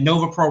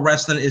 Nova Pro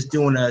Wrestling is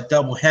doing a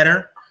double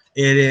header.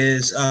 It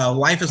is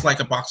Life is Like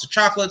a Box of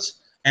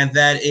Chocolates, and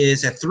that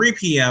is at 3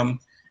 p.m.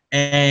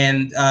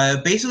 And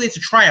basically it's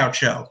a tryout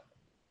show.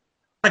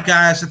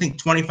 Guys, I think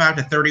 25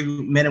 to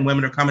 30 men and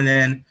women are coming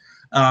in,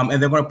 and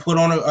they're going to put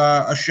on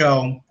a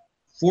show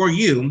for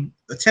you,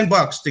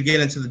 $10 to get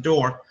into the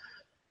door.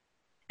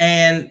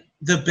 And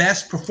the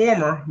best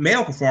performer,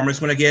 male performer, is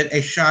going to get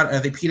a shot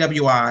at the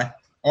PWI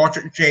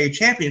Ultra J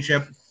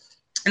Championship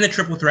in the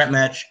triple threat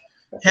match,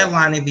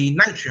 headlining the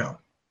night show.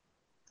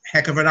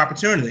 Heck of an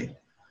opportunity.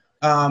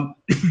 And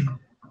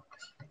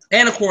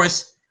of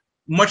course,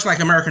 much like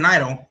American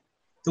Idol,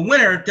 the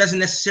winner doesn't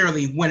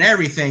necessarily win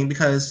everything,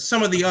 because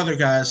some of the other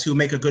guys who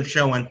make a good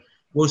showing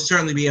will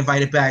certainly be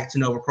invited back to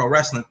Nova Pro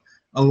Wrestling.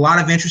 A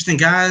lot of interesting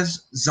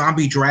guys.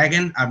 Zombie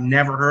Dragon, I've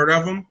never heard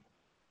of him,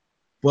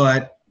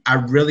 but I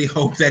really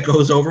hope that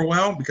goes over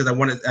well, because I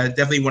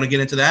definitely want to get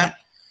into that.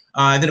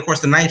 And then, of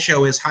course, the night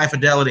show is High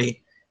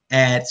Fidelity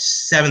at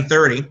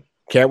 7:30.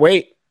 Can't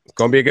wait. It's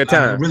going to be a good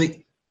time.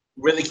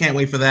 Really can't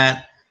wait for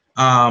that.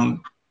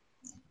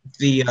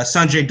 The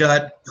Sanjay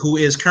Dutt, who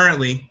is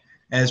currently,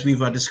 as we've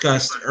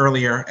discussed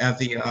earlier at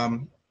the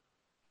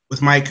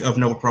with Mike of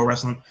Nova Pro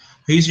Wrestling,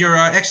 he's your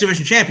X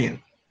Division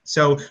champion.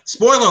 So,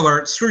 spoiler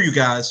alert, screw you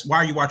guys. Why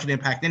are you watching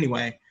Impact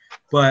anyway?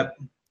 But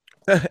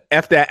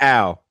F that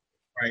owl.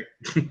 Right.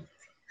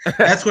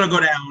 That's going to go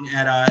down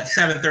at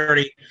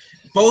 7:30.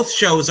 Both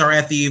shows are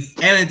at the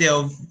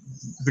Annandale,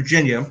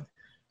 Virginia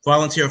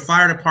Volunteer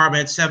Fire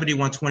Department,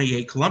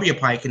 7128 Columbia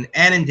Pike in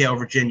Annandale,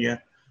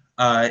 Virginia.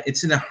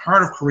 It's in the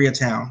heart of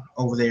Koreatown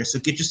over there. So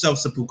get yourself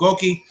some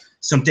bulgogi,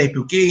 some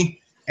daepugi,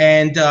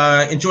 and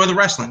enjoy the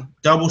wrestling.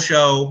 Double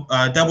show,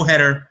 double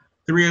header,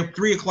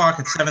 3 o'clock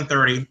at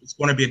 7:30. It's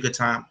going to be a good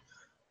time.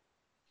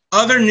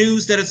 Other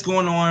news that is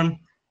going on,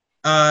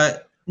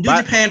 New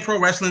Japan Pro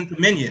Wrestling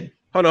Dominion.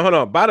 Hold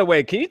on. By the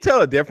way, can you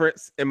tell a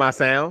difference in my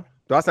sound?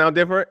 Do I sound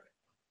different?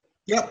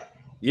 Yep.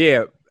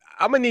 Yeah.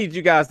 I'm going to need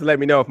you guys to let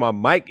me know if my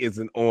mic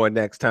isn't on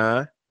next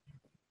time.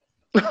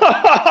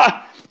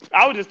 I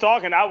was just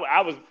talking.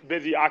 I was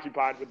busy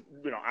occupied with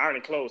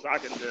ironing clothes. So I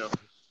couldn't tell.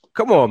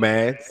 Come on,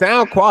 man.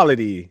 Sound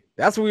quality.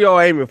 That's what we all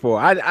aiming for.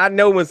 I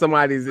know when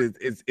somebody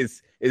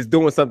is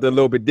doing something a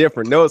little bit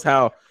different. Notice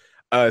how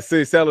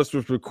Silly Sellers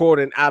was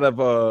recording out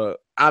of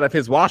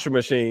his washing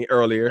machine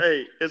earlier.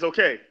 Hey, it's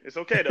okay. It's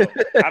okay though.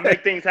 I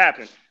make things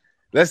happen.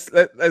 Let's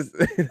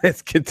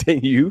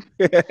continue.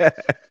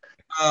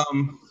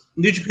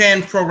 New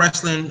Japan Pro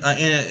Wrestling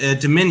in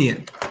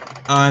Dominion,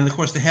 and of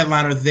course the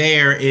headliner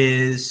there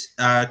is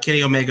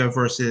Kenny Omega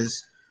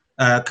versus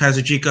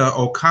Kazuchika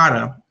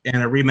Okada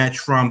in a rematch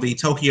from the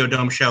Tokyo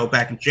Dome show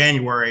back in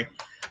January.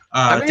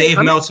 Dave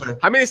Meltzer.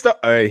 How many stars?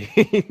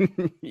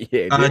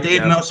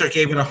 Dave Meltzer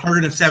gave it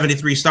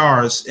 173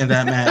 stars in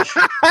that match.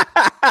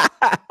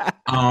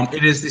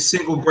 It is the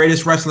single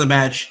greatest wrestling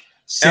match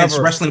since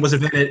wrestling was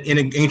invented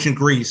in ancient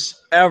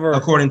Greece, ever,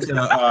 according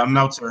to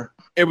Meltzer.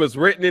 It was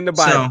written in the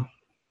Bible.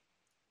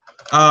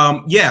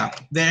 So, yeah,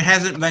 there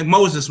hasn't, like,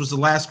 Moses was the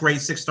last great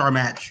 6-star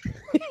match.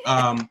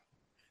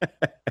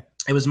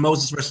 It was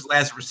Moses versus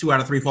Lazarus, 2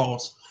 out of 3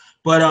 falls.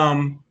 But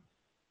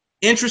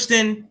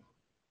interesting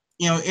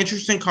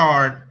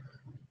card.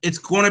 It's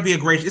going to be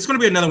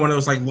another one of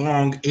those like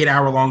long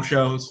 8-hour long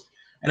shows.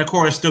 And of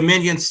course,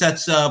 Dominion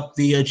sets up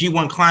the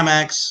G1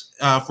 Climax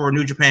for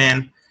New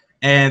Japan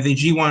and the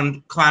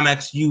G1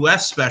 Climax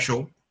US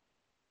special,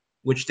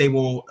 which they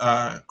will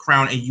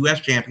crown a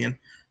US champion.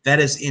 That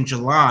is in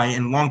July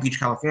in Long Beach,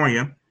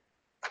 California.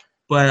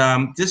 But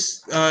and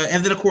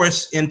then of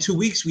course, in 2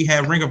 weeks, we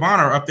have Ring of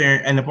Honor up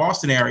there in the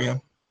Boston area.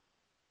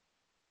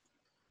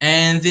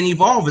 And then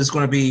Evolve is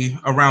going to be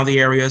around the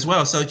area as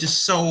well. So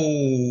just so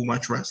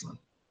much wrestling.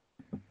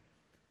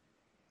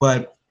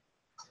 But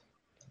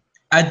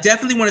I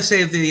definitely want to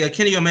say the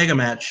Kenny Omega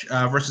match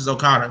versus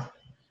Okada.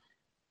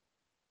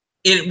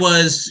 It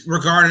was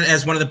regarded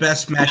as one of the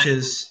best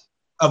matches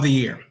of the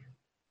year.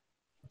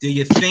 Do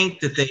you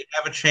think that they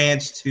have a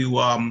chance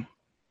to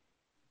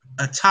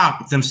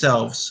top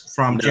themselves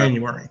from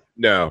January?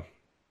 No.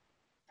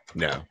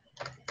 Nope.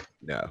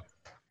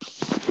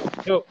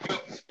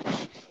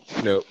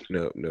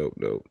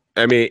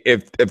 I mean,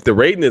 if the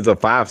rating is a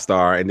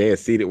 5-star and they are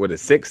seated with a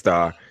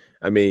 6-star,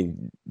 I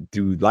mean,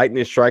 do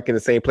lightning strike in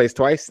the same place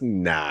twice?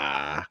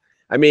 Nah.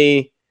 I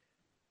mean,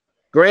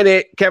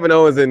 granted, Kevin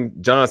Owens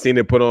and John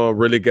Cena put on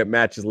really good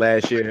matches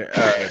last year.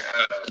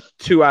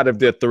 2 out of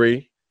the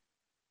 3,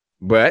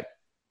 but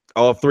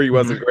all 3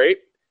 wasn't great,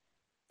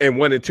 and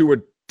 1 and 2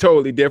 were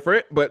totally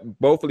different, but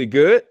bothly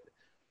good.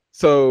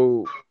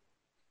 So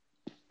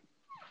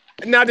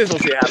now this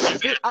don't see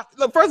happening.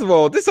 Look, first of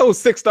all, this whole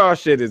 6-star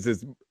shit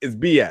is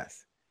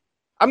BS.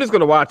 I'm just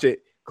gonna watch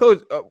it.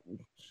 Close.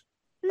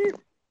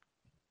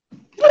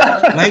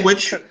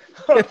 Language.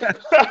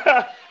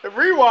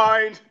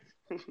 Rewind.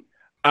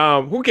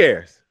 Who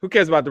cares? Who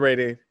cares about the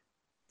rating?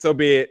 So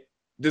be it.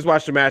 Just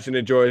watch the match and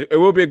enjoy it. It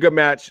will be a good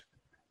match,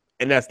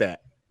 and that's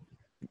that.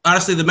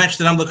 Honestly, the match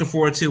that I'm looking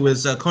forward to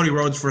is Cody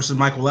Rhodes versus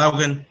Michael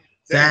Elgin.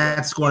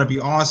 That's going to be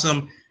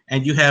awesome.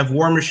 And you have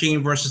War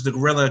Machine versus the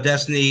Gorilla of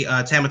Destiny,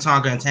 Tama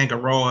Tonga and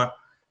Tangaroa.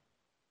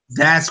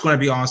 That's going to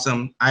be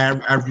awesome.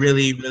 I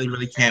really, really,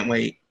 really can't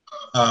wait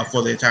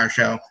for the entire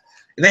show.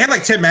 And they had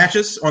like 10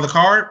 matches on the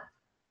card,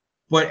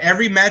 but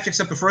every match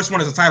except the first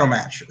one is a title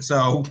match.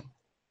 So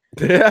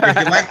if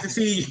you'd like to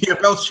see your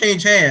belts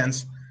change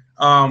hands,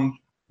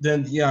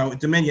 then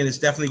Dominion is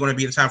definitely going to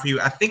be the time for you.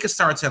 I think it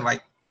starts at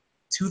like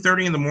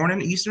 2:30 in the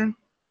morning Eastern,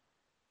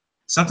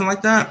 something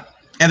like that.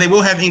 And they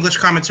will have English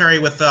commentary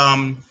with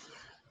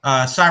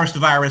Cyrus the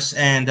Virus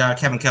and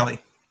Kevin Kelly.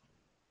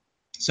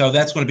 So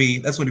that's going to be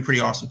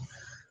pretty awesome.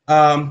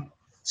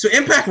 So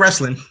Impact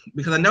Wrestling,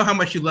 because I know how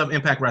much you love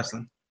Impact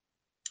Wrestling.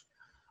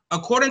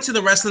 According to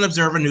the Wrestling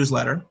Observer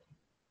newsletter,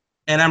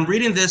 and I'm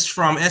reading this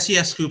from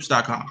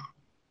SESscoops.com.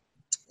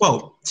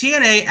 Quote,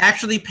 TNA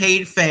actually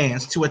paid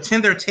fans to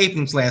attend their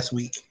tapings last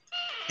week.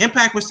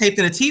 Impact was taped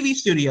in a TV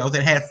studio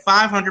that had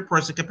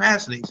 500-person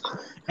capacity.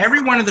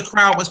 Everyone in the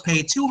crowd was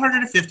paid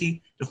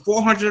 $250 to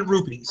 400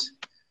 rupees.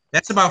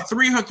 That's about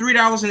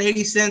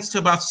 $3.80 to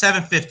about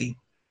 $7.50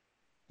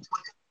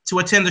 to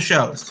attend the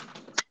shows.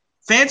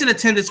 Fans in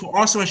attendance were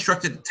also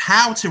instructed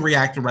how to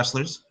react to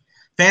wrestlers.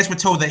 Fans were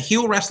told that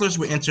heel wrestlers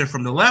would enter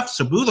from the left,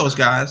 so boo those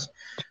guys,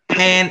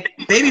 and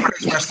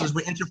babyface wrestlers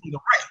would enter from the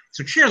right,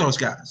 so cheer those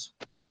guys.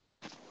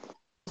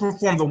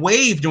 Performed the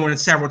wave during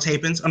several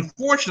tapings.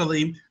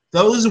 Unfortunately,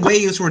 those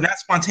waves were not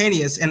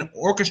spontaneous and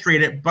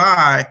orchestrated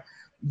by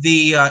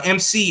the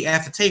MC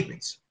at the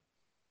tapings.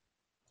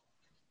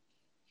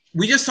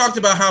 We just talked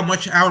about how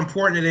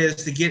important it is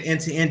to get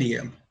into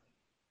India.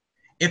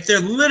 If they're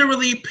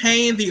literally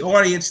paying the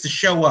audience to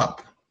show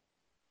up,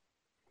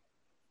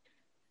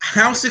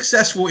 how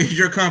successful is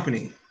your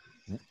company?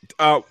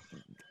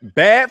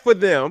 Bad for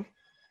them,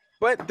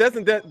 but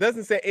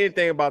doesn't say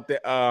anything about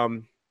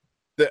the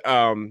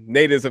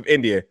natives of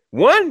India.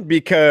 One,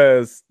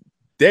 because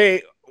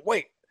do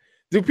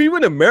people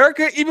in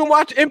America even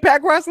watch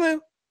Impact Wrestling?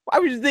 Why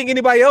would you think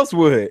anybody else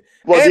would?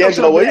 Well,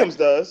 D'Angelo Williams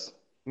does.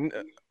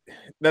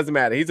 Doesn't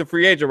matter. He's a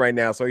free agent right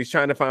now, so he's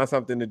trying to find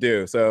something to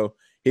do. So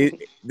his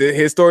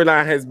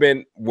storyline has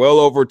been well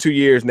over 2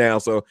 years now,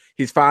 so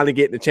he's finally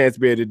getting a chance to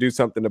be able to do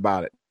something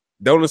about it.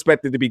 Don't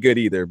expect it to be good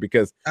either,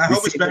 because I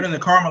hope it's better than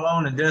Karl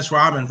Malone and Dennis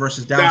Rodman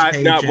versus Dallas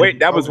Page.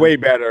 That was way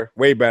better.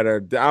 Way better.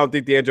 I don't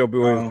think D'Angelo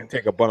Williams can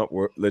take a bump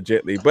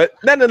legitly. But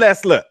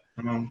nonetheless, look,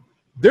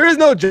 there is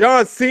no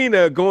John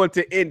Cena going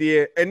to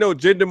India and no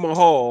Jinder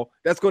Mahal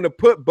that's going to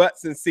put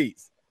butts in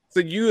seats. So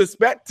you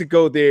expect to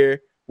go there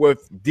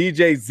with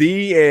DJ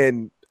Z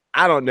and,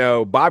 I don't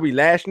know, Bobby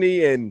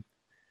Lashley and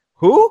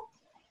who?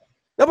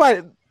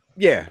 Nobody.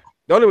 Yeah.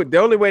 The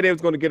only way they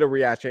was going to get a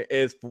reaction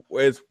is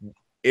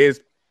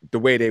the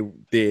way they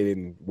did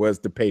and was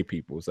to pay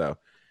people. So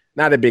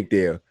not a big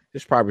deal.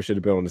 This probably should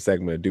have been on the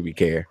segment of Do We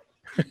Care?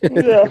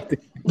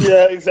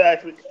 Yeah,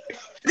 exactly.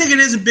 I think it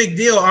is a big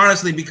deal,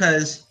 honestly,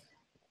 because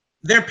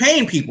they're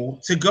paying people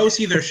to go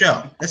see their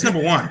show. That's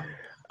number one.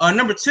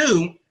 Number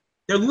two,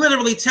 they're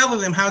literally telling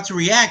them how to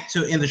react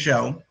in the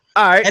show.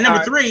 All right. And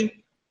number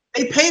three,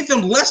 they paid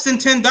them less than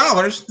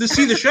 $10 to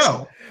see the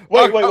show.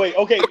 Wait.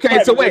 Okay.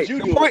 Krabby, so wait.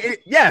 The point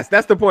yes,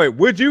 that's the point.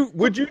 Would you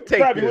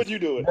take Krabby, this would you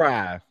do it?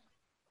 drive?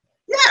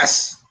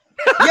 Yes,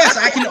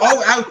 I can.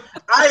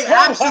 I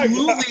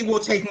absolutely will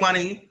take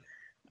money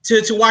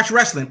to watch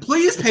wrestling.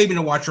 Please pay me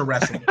to watch your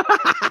wrestling.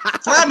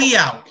 Fly me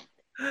out.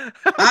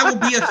 I will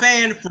be a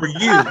fan for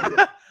you.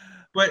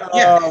 But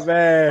yeah. Oh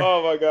man.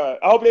 Oh my God.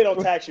 I hope they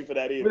don't tax you for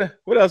that either.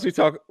 What else we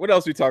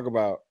talk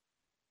about?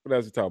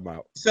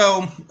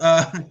 So,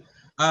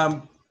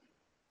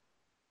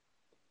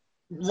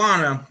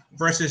 Lana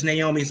versus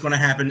Naomi is going to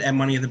happen at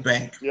Money in the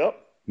Bank.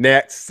 Yep.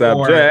 Next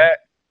subject.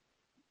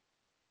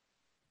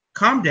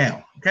 Calm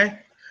down, okay?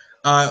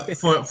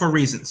 For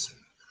reasons.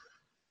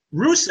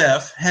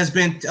 Rusev has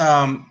been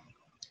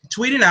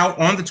tweeting out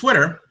on the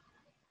Twitter,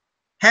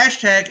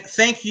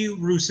 #thank you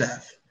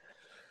Rusev.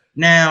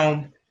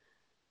 Now,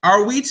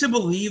 are we to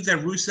believe that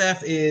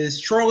Rusev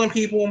is trolling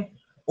people,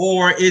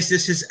 or is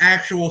this his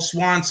actual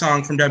swan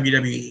song from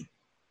WWE?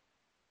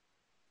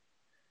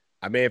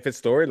 I mean, if it's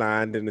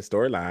storyline, then the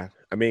storyline.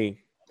 I mean,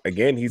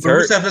 again, he's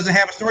hurt. Rusev doesn't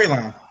have a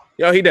storyline.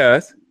 Yo, he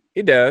does.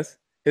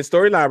 His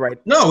storyline, right?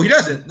 No, he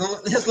doesn't.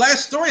 His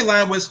last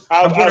storyline was,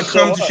 I'm going to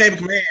come to Shane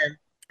McMahon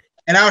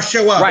and I'll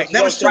show up. Right.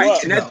 That was 2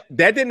 weeks ago.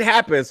 That didn't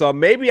happen. So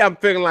maybe I'm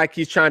feeling like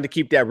he's trying to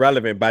keep that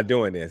relevant by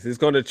doing this. He's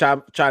going to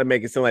try to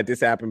make it seem like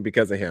this happened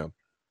because of him.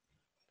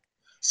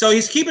 So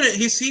he's keeping it.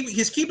 He's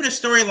keeping a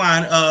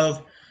storyline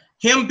of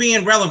him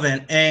being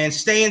relevant and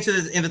staying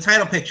in the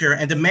title picture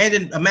and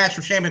demanding a match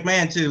from Shane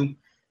McMahon to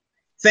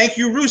thank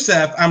you,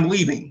 Rusev. I'm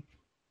leaving.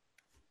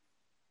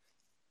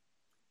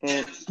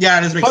 Yeah,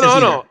 it doesn't make sense.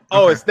 Hold on. Okay.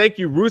 Oh, it's thank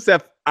you,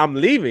 Rusev. I'm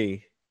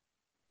leaving.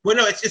 Well,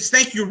 no, it's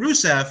thank you,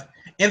 Rusev,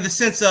 in the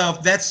sense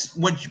of that's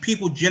what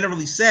people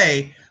generally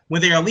say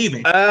when they are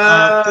leaving. For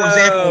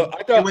example,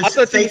 it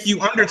was thank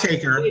you,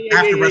 Undertaker,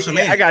 after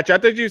WrestleMania. I got you. I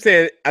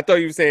thought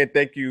you were saying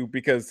thank you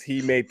because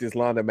he made this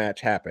Lana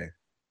match happen.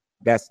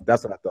 That's what I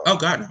thought. Oh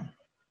God,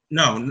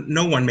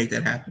 no one made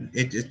that happen.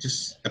 It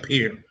just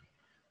appeared.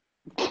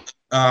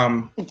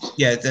 Yeah,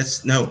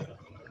 that's no.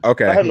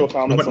 Okay. I have no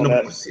comments on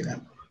that. See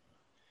that.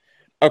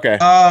 Okay.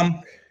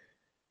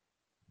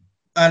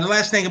 The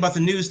last thing about the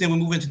news, then we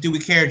move into Do We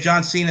Care?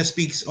 John Cena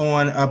speaks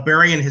on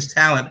burying his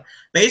talent.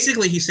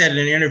 Basically, he said in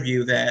an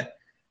interview that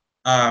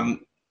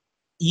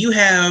you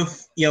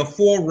have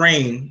full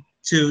reign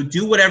to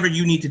do whatever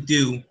you need to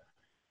do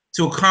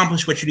to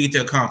accomplish what you need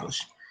to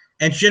accomplish.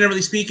 And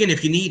generally speaking,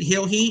 if you need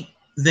heel heat,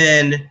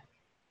 then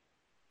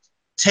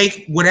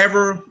take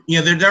whatever,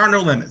 there are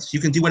no limits. You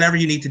can do whatever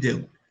you need to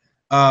do.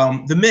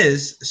 The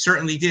Miz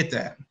certainly did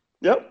that.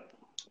 Yep.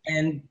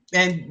 And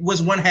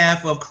was one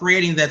half of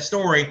creating that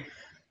story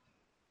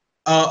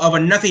of a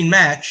nothing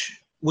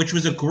match, which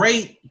was a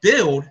great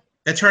build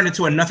that turned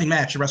into a nothing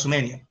match at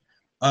WrestleMania.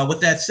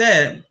 With that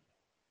said,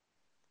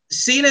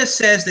 Cena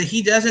says that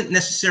he doesn't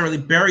necessarily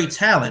bury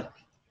talent.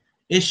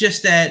 It's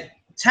just that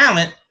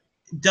talent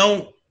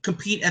don't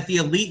compete at the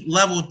elite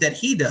level that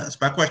he does.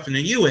 My question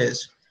to you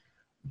is,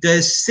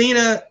 does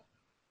Cena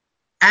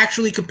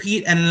actually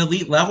compete at an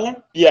elite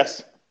level?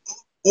 Yes.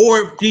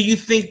 Or do you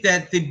think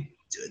that the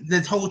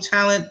whole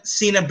talent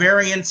Cena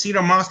burying,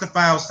 Cena Monster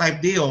Files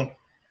type deal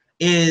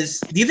is,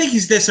 do you think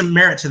there's some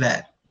merit to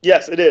that?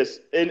 Yes, it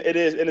is. And it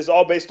is. And it's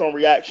all based on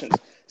reactions.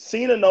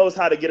 Cena knows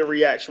how to get a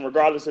reaction.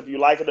 Regardless if you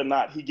like it or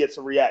not, he gets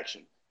a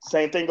reaction.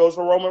 Same thing goes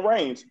for Roman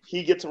Reigns.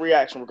 He gets a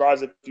reaction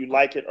regardless if you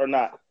like it or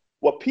not.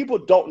 What people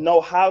don't know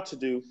how to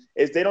do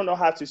is they don't know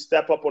how to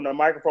step up on the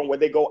microphone where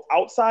they go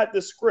outside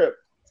the script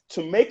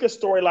to make a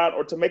storyline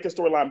or to make a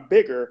storyline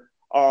bigger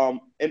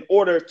in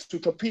order to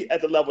compete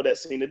at the level that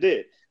Cena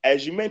did.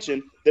 As you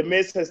mentioned, The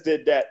Miz has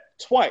did that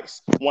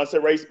twice. Once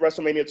at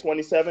WrestleMania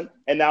 27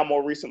 and now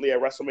more recently at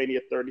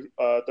WrestleMania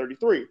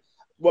 33.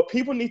 What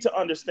people need to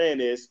understand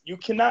is you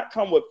cannot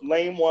come with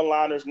lame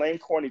one-liners, lame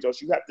corny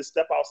jokes. You have to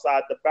step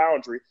outside the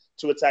boundary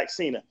to attack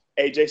Cena.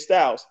 AJ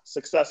Styles,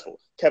 successful.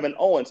 Kevin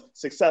Owens,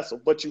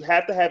 successful. But you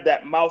have to have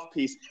that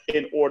mouthpiece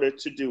in order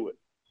to do it.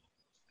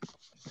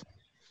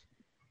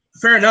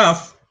 Fair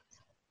enough.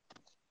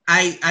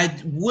 I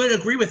would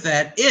agree with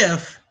that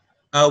if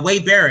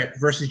Wade Barrett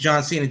versus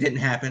John Cena didn't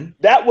happen.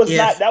 That was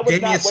not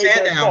Wade Barrett's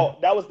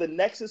fault. That was the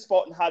Nexus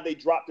fault and how they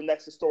dropped the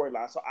Nexus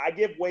storyline. So I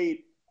give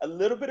Wade a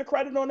little bit of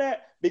credit on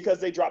that because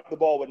they dropped the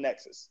ball with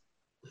Nexus.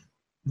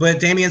 But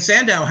Damian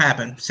Sandow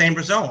happened, same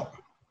result.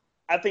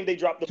 I think they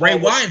dropped the ball. Bray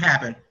Wyatt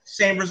happened,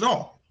 same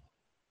result.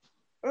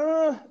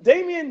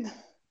 Damian.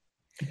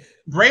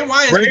 Bray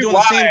Wyatt's been doing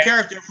the same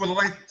character for the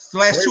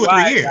last 2 or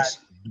 3 years.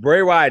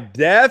 Bray Wyatt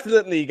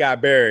definitely got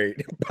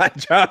buried by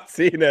John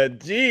Cena.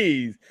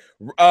 Jeez.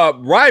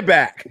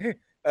 Ryback,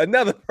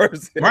 another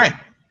person.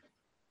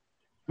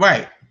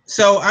 Right.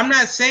 So I'm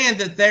not saying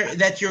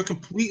that you're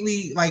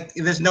completely like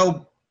there's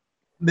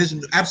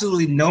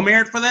absolutely no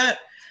merit for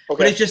that. Okay.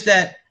 But it's just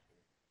that,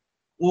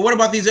 well, what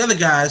about these other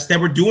guys that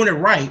were doing it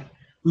right?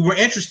 We were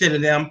interested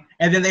in them,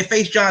 and then they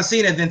faced John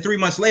Cena, and then 3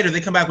 months later they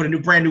come back with a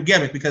brand new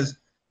gimmick because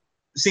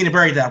Cena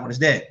buried that one. It's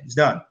dead. It's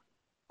done.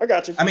 I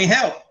got you. I mean,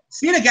 hell,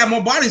 Cena got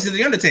more bodies than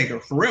The Undertaker,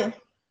 for real.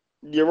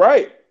 You're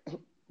right.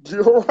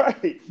 You're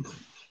right.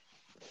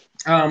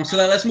 So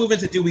let's move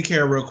into Do We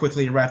Care real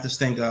quickly and wrap this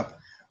thing up.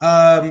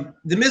 The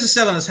Miz is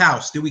selling his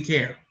house. Do we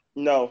care?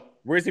 No.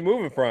 Where's he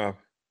moving from?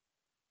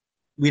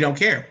 We don't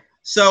care.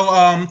 So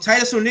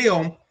Titus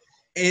O'Neil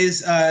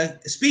is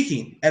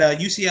speaking at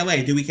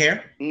UCLA. Do we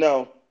care?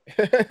 No.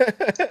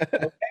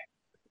 Okay.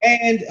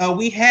 And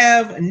we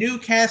have new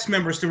cast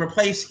members to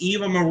replace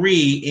Eva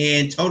Marie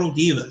in Total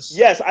Divas.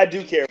 Yes, I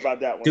do care about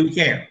that one. Do we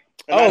care?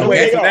 Oh,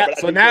 wait.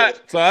 So now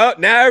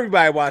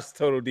everybody watches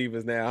Total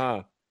Divas now,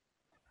 huh?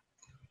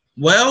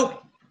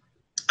 Well,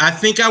 I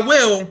think I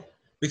will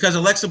because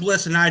Alexa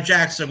Bliss and Nia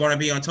Jax are going to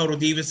be on Total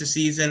Divas this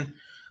season.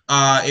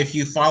 If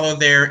you follow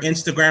their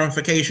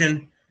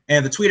Instagramification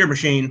and the Twitter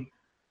machine,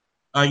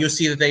 you'll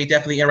see that they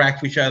definitely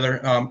interact with each other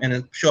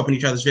and show up in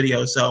each other's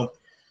videos. So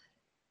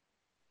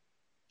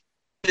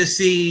to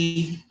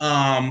see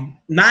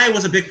Nia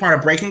was a big part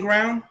of Breaking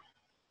Ground.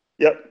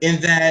 Yep.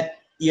 In that,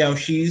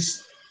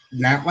 she's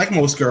not like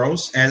most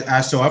girls,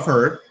 as I've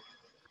heard.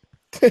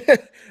 In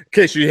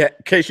case you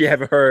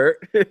haven't heard.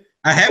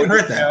 I haven't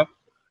heard that.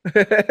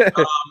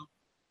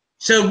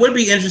 So it would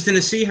be interesting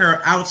to see her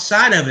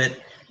outside of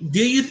it.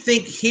 Do you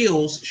think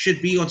heels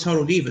should be on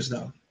Total Divas,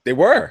 though? They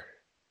were.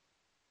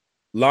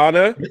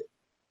 Lana,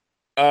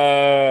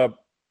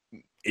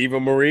 Eva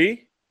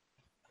Marie.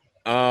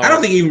 I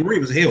don't think Eva Marie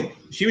was a heel.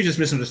 She was just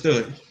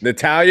misunderstood.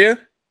 Natalya.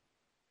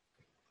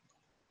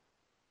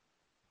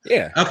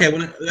 Yeah. Okay.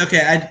 Well,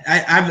 okay.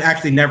 I've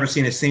actually never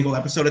seen a single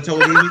episode of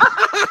Total Divas.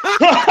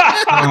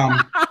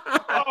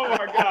 Oh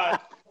my god!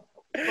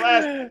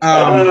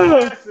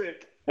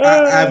 Classic.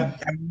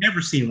 I've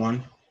never seen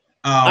one.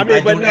 But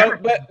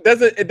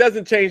it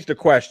doesn't change the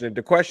question.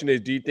 The question is,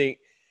 do you think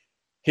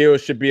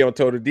heels should be on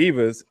Total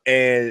Divas?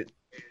 And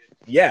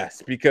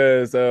yes,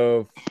 because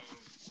of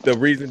the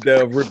reason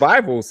the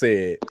Revival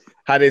said,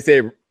 how they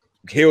said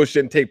heels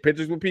shouldn't take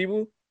pictures with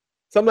people,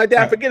 something like that.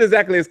 I forget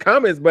exactly his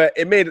comments, but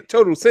it made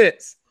total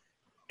sense.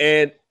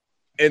 And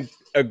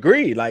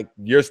agree, like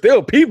you're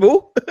still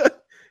people.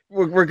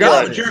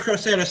 Regardless. Jericho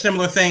said a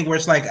similar thing where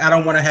it's like, I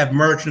don't want to have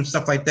merch and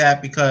stuff like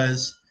that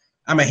because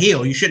I'm a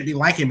heel. You shouldn't be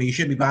liking me. You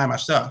shouldn't be buying my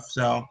stuff.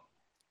 So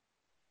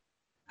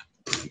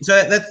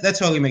that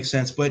totally makes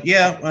sense. But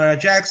yeah,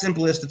 Jackson,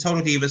 Bliss, the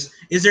Total Divas.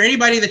 Is there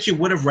anybody that you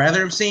would have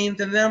rather have seen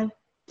than them?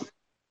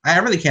 I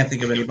really can't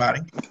think of anybody.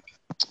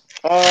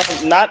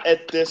 Not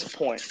at this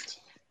point.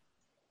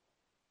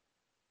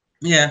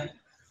 Yeah,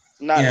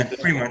 Not yeah, at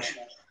this pretty point. much.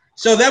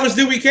 So that was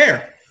Do We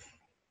Care?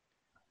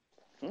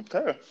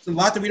 Okay. It's a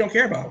lot that we don't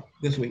care about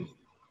this week.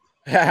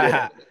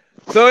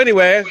 So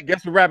anyway, I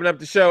guess we're wrapping up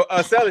the show.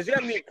 Sellers, you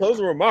have any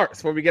closing remarks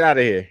before we get out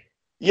of here?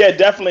 Yeah,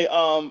 definitely.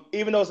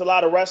 Even though it's a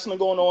lot of wrestling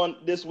going on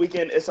this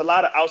weekend, it's a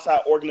lot of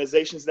outside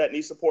organizations that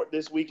need support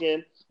this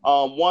weekend.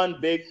 One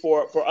big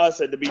for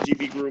us at the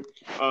BGB group,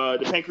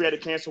 the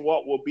Pancreatic Cancer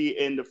Walk will be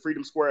in the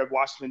Freedom Square of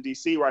Washington,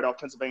 D.C., right off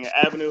Pennsylvania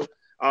Avenue.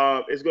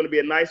 It's going to be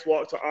a nice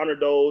walk to honor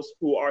those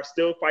who are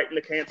still fighting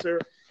the cancer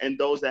and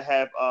those that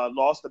have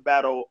lost the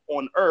battle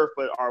on Earth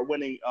but are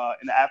winning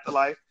in the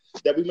afterlife.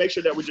 That we make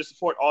sure that we just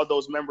support all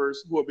those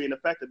members who are being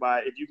affected by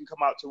it. If you can come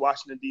out to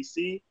Washington,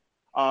 D.C.,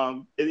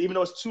 even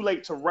though it's too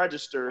late to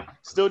register,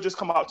 still just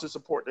come out to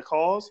support the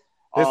cause.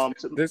 To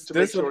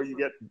make sure you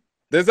get.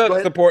 There's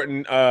other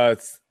supporting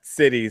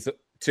cities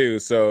too.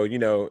 So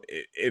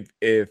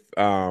if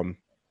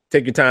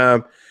take your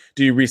time,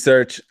 do your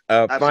research,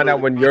 find out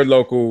when your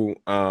local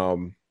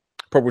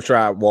Purple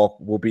Tribe Walk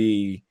will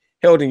be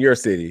held in your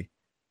city.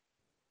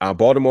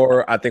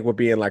 Baltimore, I think, will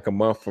be in like a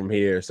month from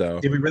here.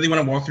 So, Did we really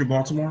want to walk through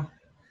Baltimore?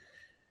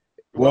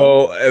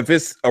 Well, if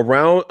it's a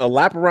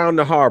lap around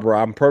the harbor,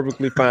 I'm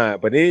perfectly fine.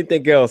 But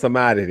anything else, I'm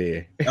out of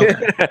there.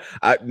 Okay.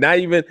 I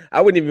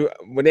wouldn't even,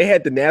 when they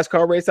had the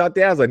NASCAR race out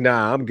there, I was like,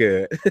 nah, I'm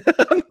good.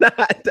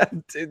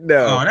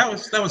 No. Oh, that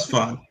was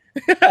fun.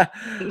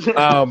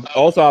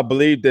 Also, I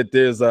believe that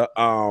there's a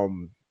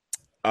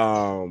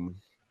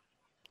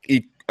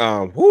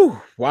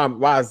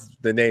why is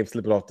the name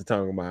slipping off the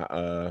tongue of my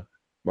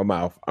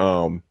mouth?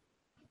 The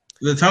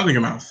tongue in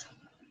your mouth.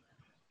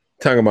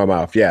 Tongue in my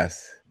mouth,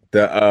 yes.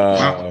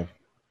 Krabby,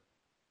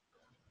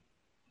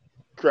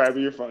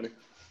 you're funny.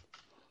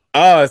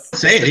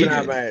 Say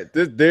it.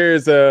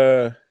 There's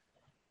a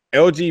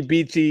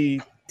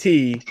LGBT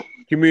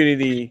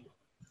community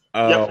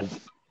walk,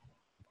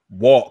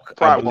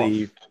 Pride I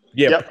believe. walk.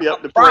 Yeah, Yep,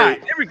 the Pride.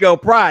 parade. There we go.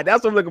 Pride.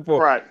 That's what I'm looking for.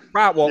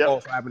 Pride walk Yep.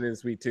 also happening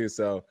this week too.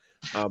 So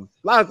a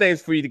lot of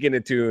things for you to get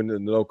into in the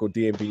local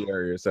DMV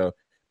area. So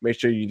make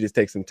sure you just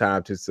take some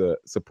time to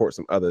support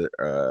some other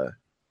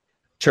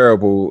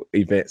charitable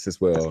events as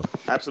well.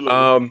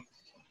 Absolutely.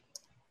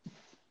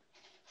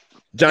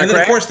 John, and then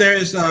of course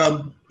there's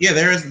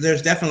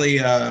definitely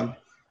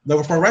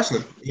Level 4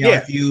 Wrestling.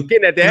 If you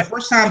getting at that. The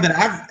first time that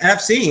I've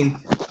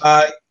seen,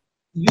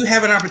 you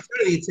have an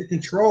opportunity to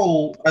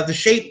control to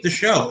shape the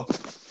show.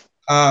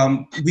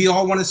 We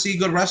all want to see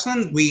good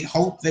wrestling. We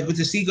hope that we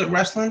to see good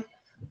wrestling,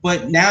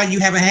 but now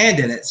you have a hand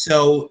in it.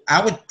 So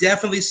I would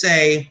definitely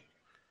say,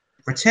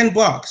 for $10,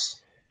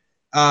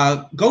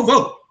 go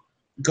vote.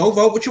 Go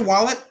vote with your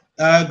wallet.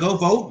 Go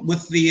vote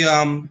with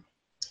the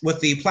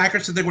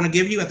placards that they're going to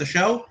give you at the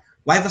show.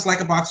 Life is like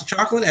a box of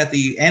chocolate at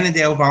the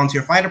Annandale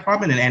Volunteer Fire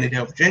Department in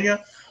Annandale,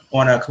 Virginia,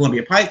 on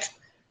Columbia Pike.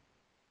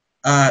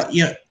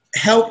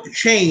 Help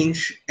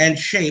change and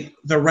shape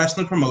the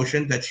wrestling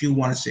promotion that you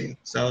want to see.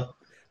 So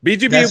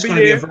BGB that's will be going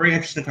to be there. a very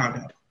interesting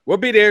content. We'll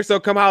be there, so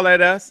come holler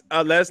at us.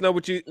 Let us know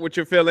what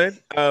you're feeling.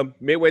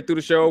 Midway through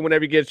the show,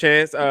 whenever you get a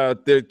chance,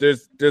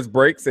 there's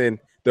breaks, and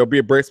there'll be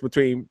a breaks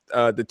between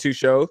the two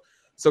shows.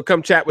 So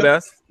come chat with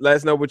us. Let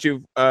us know what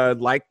you've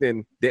liked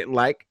and didn't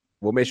like.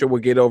 We'll make sure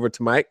we'll get over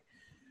to Mike.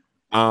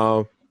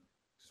 But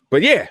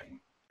yeah,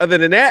 other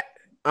than that,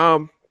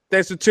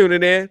 thanks for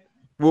tuning in.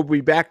 We'll be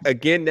back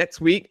again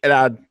next week at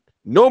our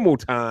normal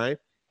time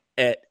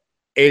at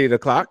 8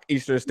 o'clock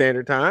Eastern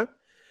Standard Time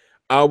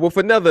with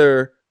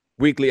another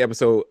weekly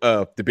episode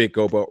of the Big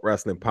Go Boat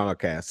Wrestling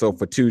Podcast. So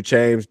for 2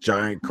 Chains,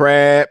 Giant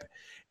Crab,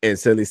 and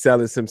Silly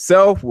Sellers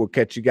himself, we'll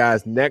catch you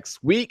guys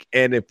next week.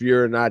 And if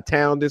you're in our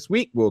town this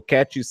week, we'll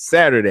catch you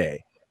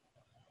Saturday.